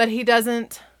 but he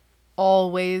doesn't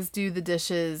always do the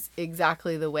dishes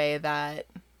exactly the way that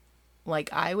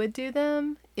like I would do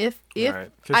them. If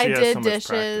Right, 'cause I she has did so much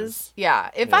dishes,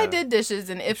 practice. if I did dishes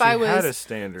and if She I had a was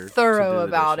standard to thorough do the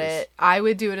about dishes. it, I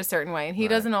would do it a certain way, and he Right.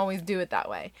 doesn't always do it that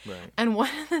way. Right. And one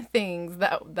of the things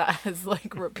that has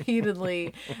like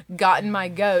repeatedly gotten my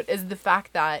goat is the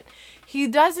fact that he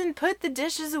doesn't put the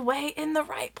dishes away in the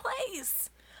right place.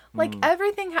 Like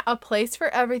everything, a place for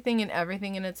everything and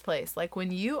everything in its place. Like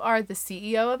when you are the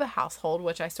CEO of a household,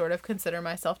 which I sort of consider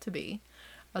myself to be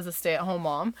as a stay-at-home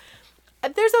mom,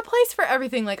 there's a place for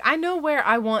everything. Like I know where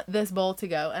I want this bowl to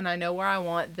go, and I know where I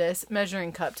want this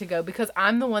measuring cup to go, because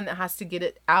I'm the one that has to get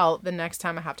it out the next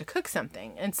time I have to cook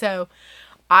something. And so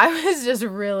I was just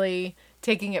really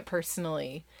taking it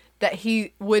personally that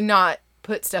he would not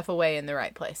put stuff away in the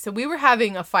right place. So we were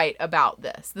having a fight about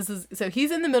this. So he's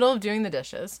in the middle of doing the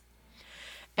dishes,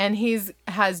 and he's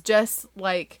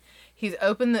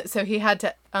opened so he had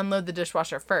to unload the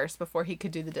dishwasher first before he could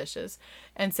do the dishes.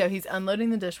 And so he's unloading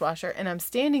the dishwasher, and I'm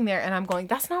standing there and I'm going,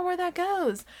 that's not where that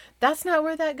goes. That's not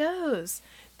where that goes.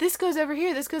 This goes over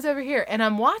here. This goes over here. And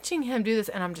I'm watching him do this,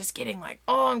 and I'm just getting like,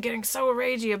 I'm getting so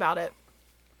ragey about it.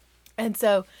 And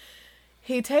so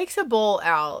he takes a bowl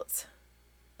out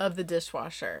of the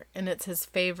dishwasher, and it's his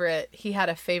favorite. He had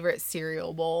a favorite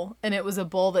cereal bowl, and it was a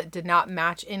bowl that did not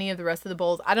match any of the rest of the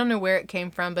bowls. I don't know where it came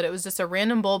from, but it was just a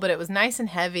random bowl, but it was nice and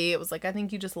heavy. It was like, I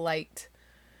think you just liked,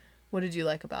 what did you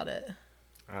like about it?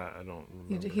 I don't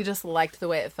remember. He just liked the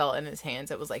way it felt in his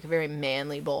hands. It was like a very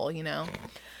manly bowl,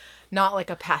 not like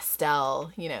a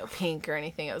pastel, pink or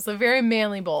anything. It was a very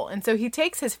manly bowl. And so he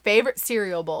takes his favorite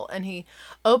cereal bowl, and he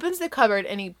opens the cupboard,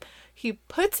 and he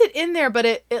puts it in there, but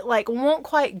it like won't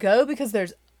quite go because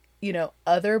there's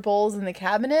other bowls in the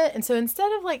cabinet. And so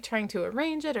instead of like trying to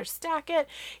arrange it or stack it,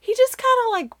 he just kind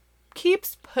of like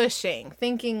keeps pushing,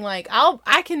 thinking like,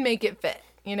 I can make it fit.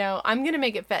 I'm going to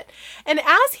make it fit. And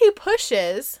as he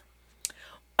pushes,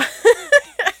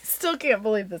 I still can't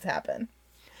believe this happened.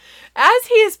 As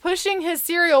he is pushing his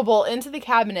cereal bowl into the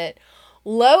cabinet,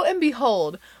 lo and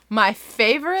behold, my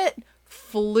favorite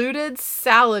fluted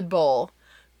salad bowl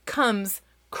comes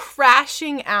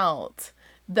crashing out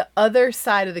the other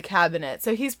side of the cabinet.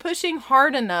 So he's pushing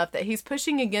hard enough that he's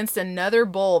pushing against another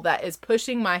bowl that is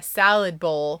pushing my salad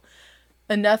bowl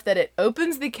enough that it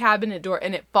opens the cabinet door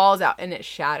and it falls out and it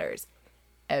shatters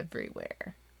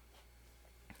everywhere.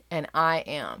 And I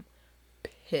am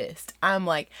pissed. I'm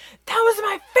like, that was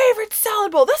my favorite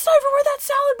salad bowl. That's not even where that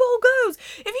salad bowl goes.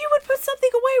 If you would put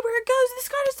something away where it goes, this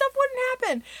kind of stuff wouldn't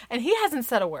happen. And he hasn't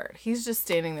said a word. He's just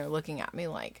standing there looking at me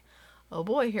like, oh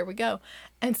boy, here we go.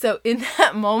 And so in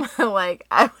that moment, like,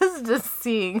 I was just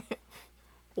seeing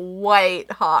white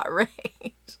hot rage.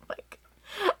 Like,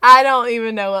 I don't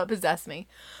even know what possessed me.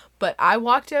 But I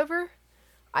walked over,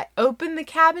 I opened the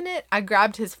cabinet, I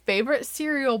grabbed his favorite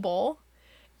cereal bowl,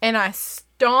 and I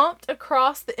stomped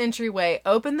across the entryway,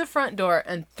 opened the front door,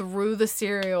 and threw the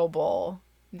cereal bowl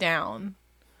down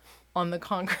on the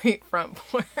concrete front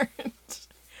porch.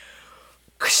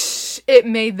 It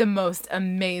made the most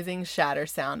amazing shatter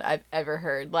sound I've ever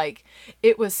heard. Like,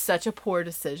 it was such a poor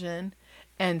decision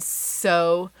and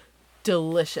so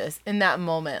delicious in that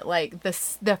moment. Like,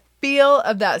 the feel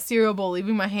of that cereal bowl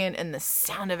leaving my hand and the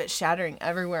sound of it shattering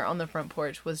everywhere on the front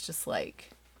porch was just like,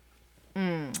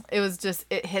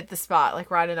 it hit the spot, like,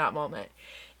 right in that moment.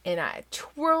 And I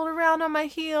twirled around on my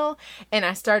heel and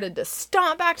I started to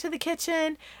stomp back to the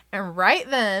kitchen. And right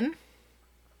then,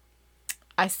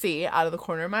 I see out of the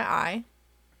corner of my eye,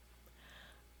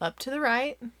 up to the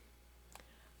right,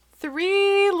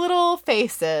 3 little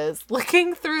faces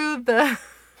looking through the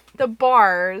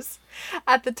bars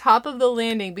at the top of the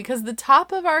landing, because the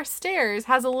top of our stairs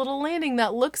has a little landing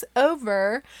that looks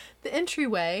over the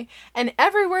entryway, and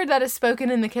every word that is spoken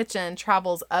in the kitchen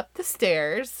travels up the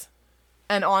stairs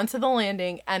and onto the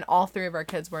landing, and all 3 of our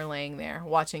kids were laying there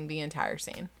watching the entire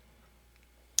scene.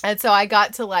 And so I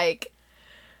got to like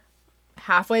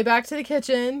halfway back to the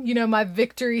kitchen, my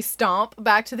victory stomp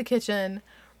back to the kitchen,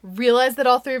 realize that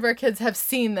all 3 of our kids have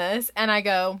seen this, and I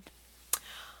go,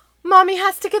 Mommy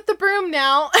has to get the broom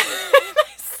now. And I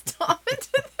stomp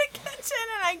into the kitchen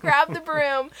and I grab the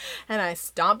broom and I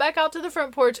stomp back out to the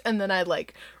front porch, and then I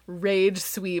like rage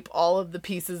sweep all of the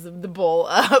pieces of the bowl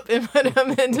up and put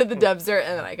them into the dumpster,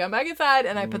 and then I come back inside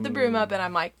and I put the broom up and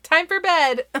I'm like, time for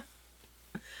bed.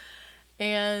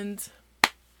 And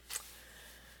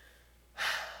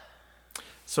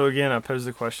so again, I pose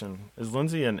the question: is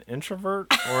Lindsay an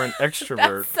introvert or an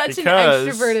extrovert? That's such an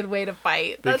extroverted way to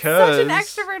fight. That's such an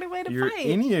extroverted way to your fight.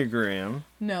 Enneagram.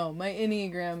 No, my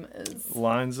Enneagram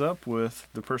lines up with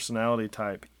the personality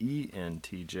type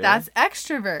ENTJ. That's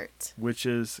extrovert. Which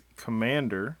is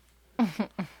commander,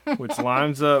 which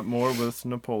lines up more with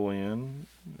Napoleon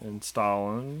and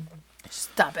Stalin.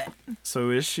 Stop it.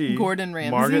 So is she Gordon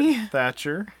Ramsay? Margaret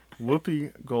Thatcher,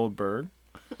 Whoopi Goldberg.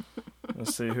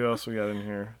 Let's see who else we got in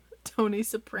here. Tony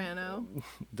Soprano.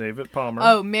 David Palmer.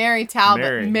 Oh, Mary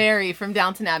Talbot. Mary from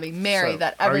Downton Abbey. Mary, so,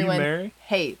 that everyone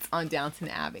hates on Downton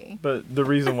Abbey. But the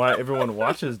reason why everyone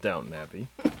watches Downton Abbey.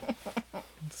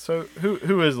 So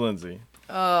who is Lindsay?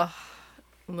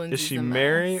 Lindsay's is she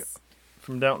Mary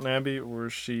from Downton Abbey, or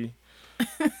is she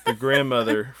the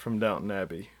grandmother from Downton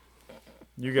Abbey?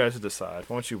 You guys decide.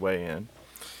 Why don't you weigh in?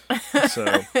 So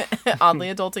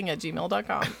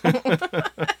oddlyadulting@gmail.com.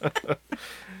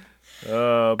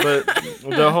 But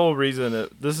the whole reason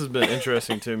this has been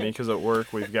interesting to me, because at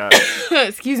work we've got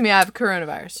excuse me, I have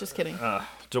coronavirus. Just kidding.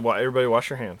 Everybody wash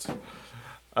your hands.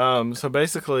 So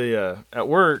basically, at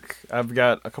work, I've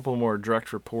got a couple more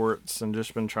direct reports and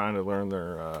just been trying to learn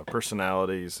their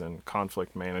personalities and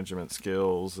conflict management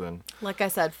skills. And like I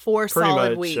said, 4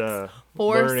 solid weeks.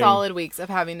 4 solid weeks of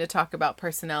having to talk about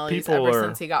personalities ever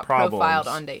since he got profiled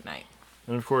on Date Night.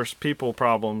 And of course, people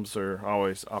problems are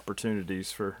always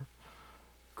opportunities for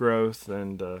growth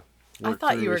and work. I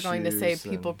thought you were going to say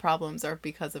people problems are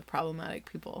because of problematic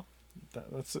people.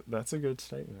 That's a good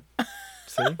statement.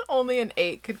 See? Only an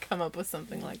 8 could come up with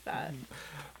something like that.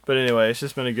 But anyway, it's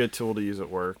just been a good tool to use at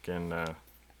work, and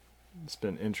it's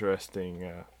been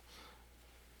interesting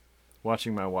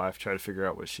watching my wife try to figure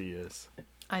out what she is.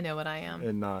 I know what I am.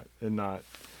 And not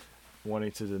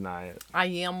wanting to deny it. I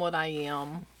am what I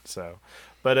am. So,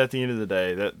 but at the end of the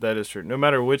day, that is true. No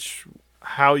matter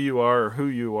how you are or who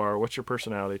you are, what your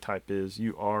personality type is,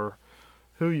 you are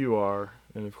who you are.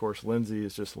 And of course, Lindsay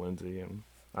is just Lindsay, and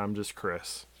I'm just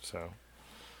Chris. So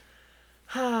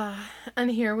And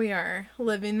here we are,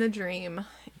 living the dream.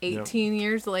 18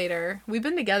 years later. We've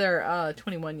been together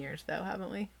 21 years, though,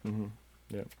 haven't we? mm-hmm.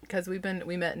 Yep. Because we met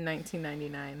in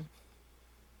 1999.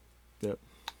 Yep.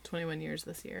 21 years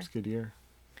this year. It's a good year.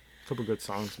 A couple good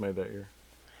songs made that year.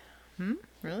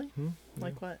 Really? Yeah.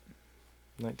 Like what?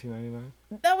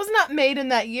 1999. That was not made in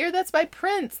that year. That's by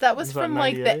Prince. That was from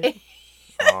like the 98?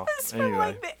 Oh, That's from anyway.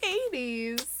 like the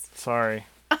 80s. Sorry.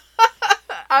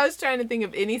 I was trying to think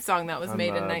of any song that was I'm made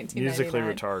in 1999. musically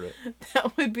retarded.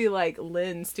 That would be like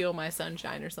Lynn Steal My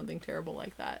Sunshine or something terrible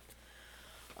like that.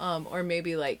 Or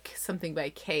maybe like something by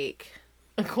Cake.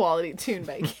 A quality tune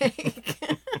by Cake.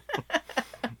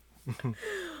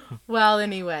 Well,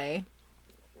 anyway.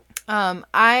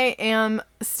 I am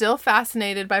still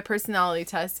fascinated by personality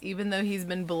tests, even though he's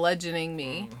been bludgeoning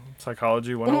me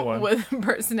Psychology 101. with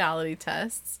personality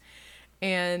tests.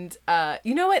 And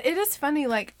you know what? It is funny.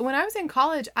 Like, when I was in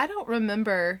college, I don't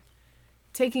remember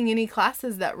taking any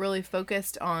classes that really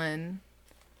focused on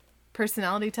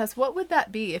personality tests. What would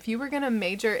that be? If you were going to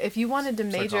major, if you wanted to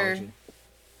major, Psychology.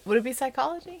 would it be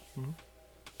psychology? Mm-hmm.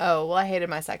 Oh, well, I hated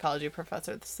my psychology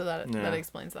professor, so that Yeah.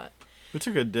 explains that. We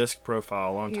took a disc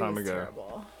profile a long He time was ago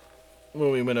terrible.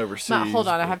 when we went overseas. Matt, hold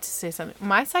on. I but- have to say something.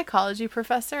 My psychology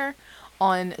professor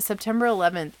on September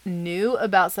 11th knew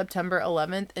about September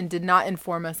 11th and did not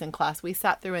inform us in class. We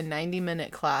sat through a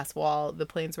 90-minute class while the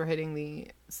planes were hitting the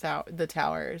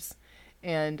towers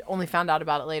and only found out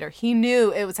about it later. He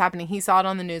knew it was happening. He saw it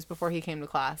on the news before he came to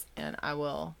class, and I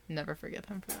will never forgive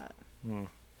him for that.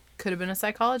 Could have been a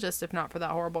psychologist if not for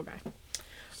that horrible guy.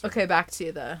 Okay, back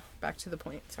to the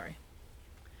point. Sorry.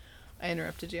 I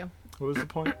interrupted you. What was the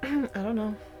point? I don't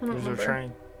know. I don't There's our remember.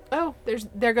 train. Oh,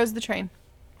 there goes the train.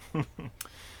 All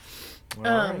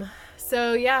right.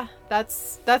 So yeah,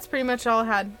 that's pretty much all I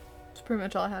had. That's pretty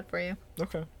much all I had for you.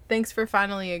 Okay. Thanks for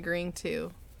finally agreeing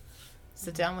to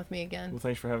sit down with me again. Well,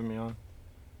 thanks for having me on.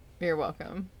 You're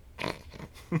welcome.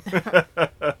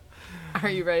 Are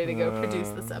you ready to go produce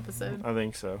this episode? I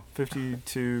think so.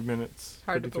 52 minutes.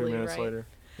 Hard to 53 believe, minutes right? later.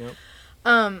 Yep.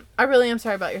 I really am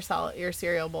sorry about your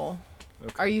cereal bowl.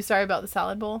 Okay. Are you sorry about the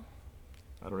salad bowl?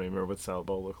 I don't even remember what salad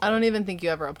bowl looked like. I don't even think you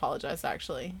ever apologized,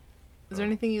 actually. Is there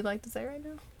anything you'd like to say right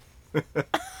now?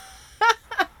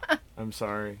 I'm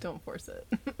sorry. Don't force it.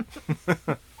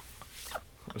 I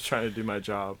was trying to do my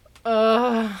job.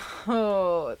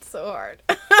 Oh, it's so hard.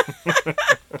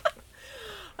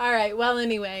 All right. Well,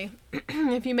 anyway,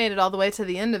 if you made it all the way to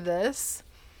the end of this,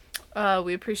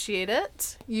 we appreciate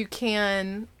it. You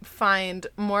can find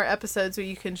more episodes where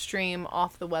you can stream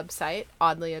off the website,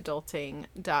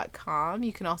 oddlyadulting.com.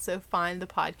 You can also find the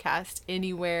podcast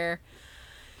anywhere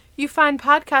you find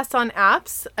podcasts on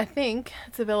apps. I think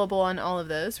it's available on all of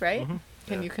those, right? Mm-hmm.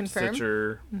 Can you confirm?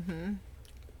 Stitcher,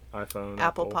 iPhone,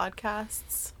 Apple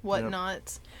Podcasts,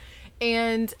 whatnot.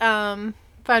 And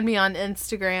find me on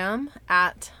Instagram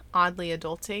at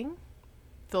oddlyadulting.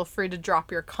 Feel free to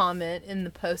drop your comment in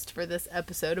the post for this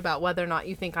episode about whether or not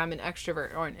you think I'm an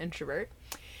extrovert or an introvert.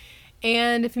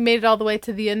 And if you made it all the way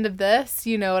to the end of this,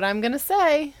 you know what I'm going to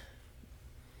say.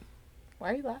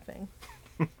 Why are you laughing?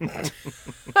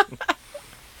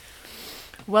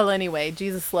 Well, anyway,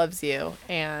 Jesus loves you,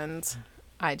 and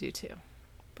I do too.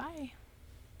 Bye.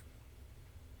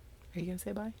 Are you going to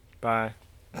say bye? Bye.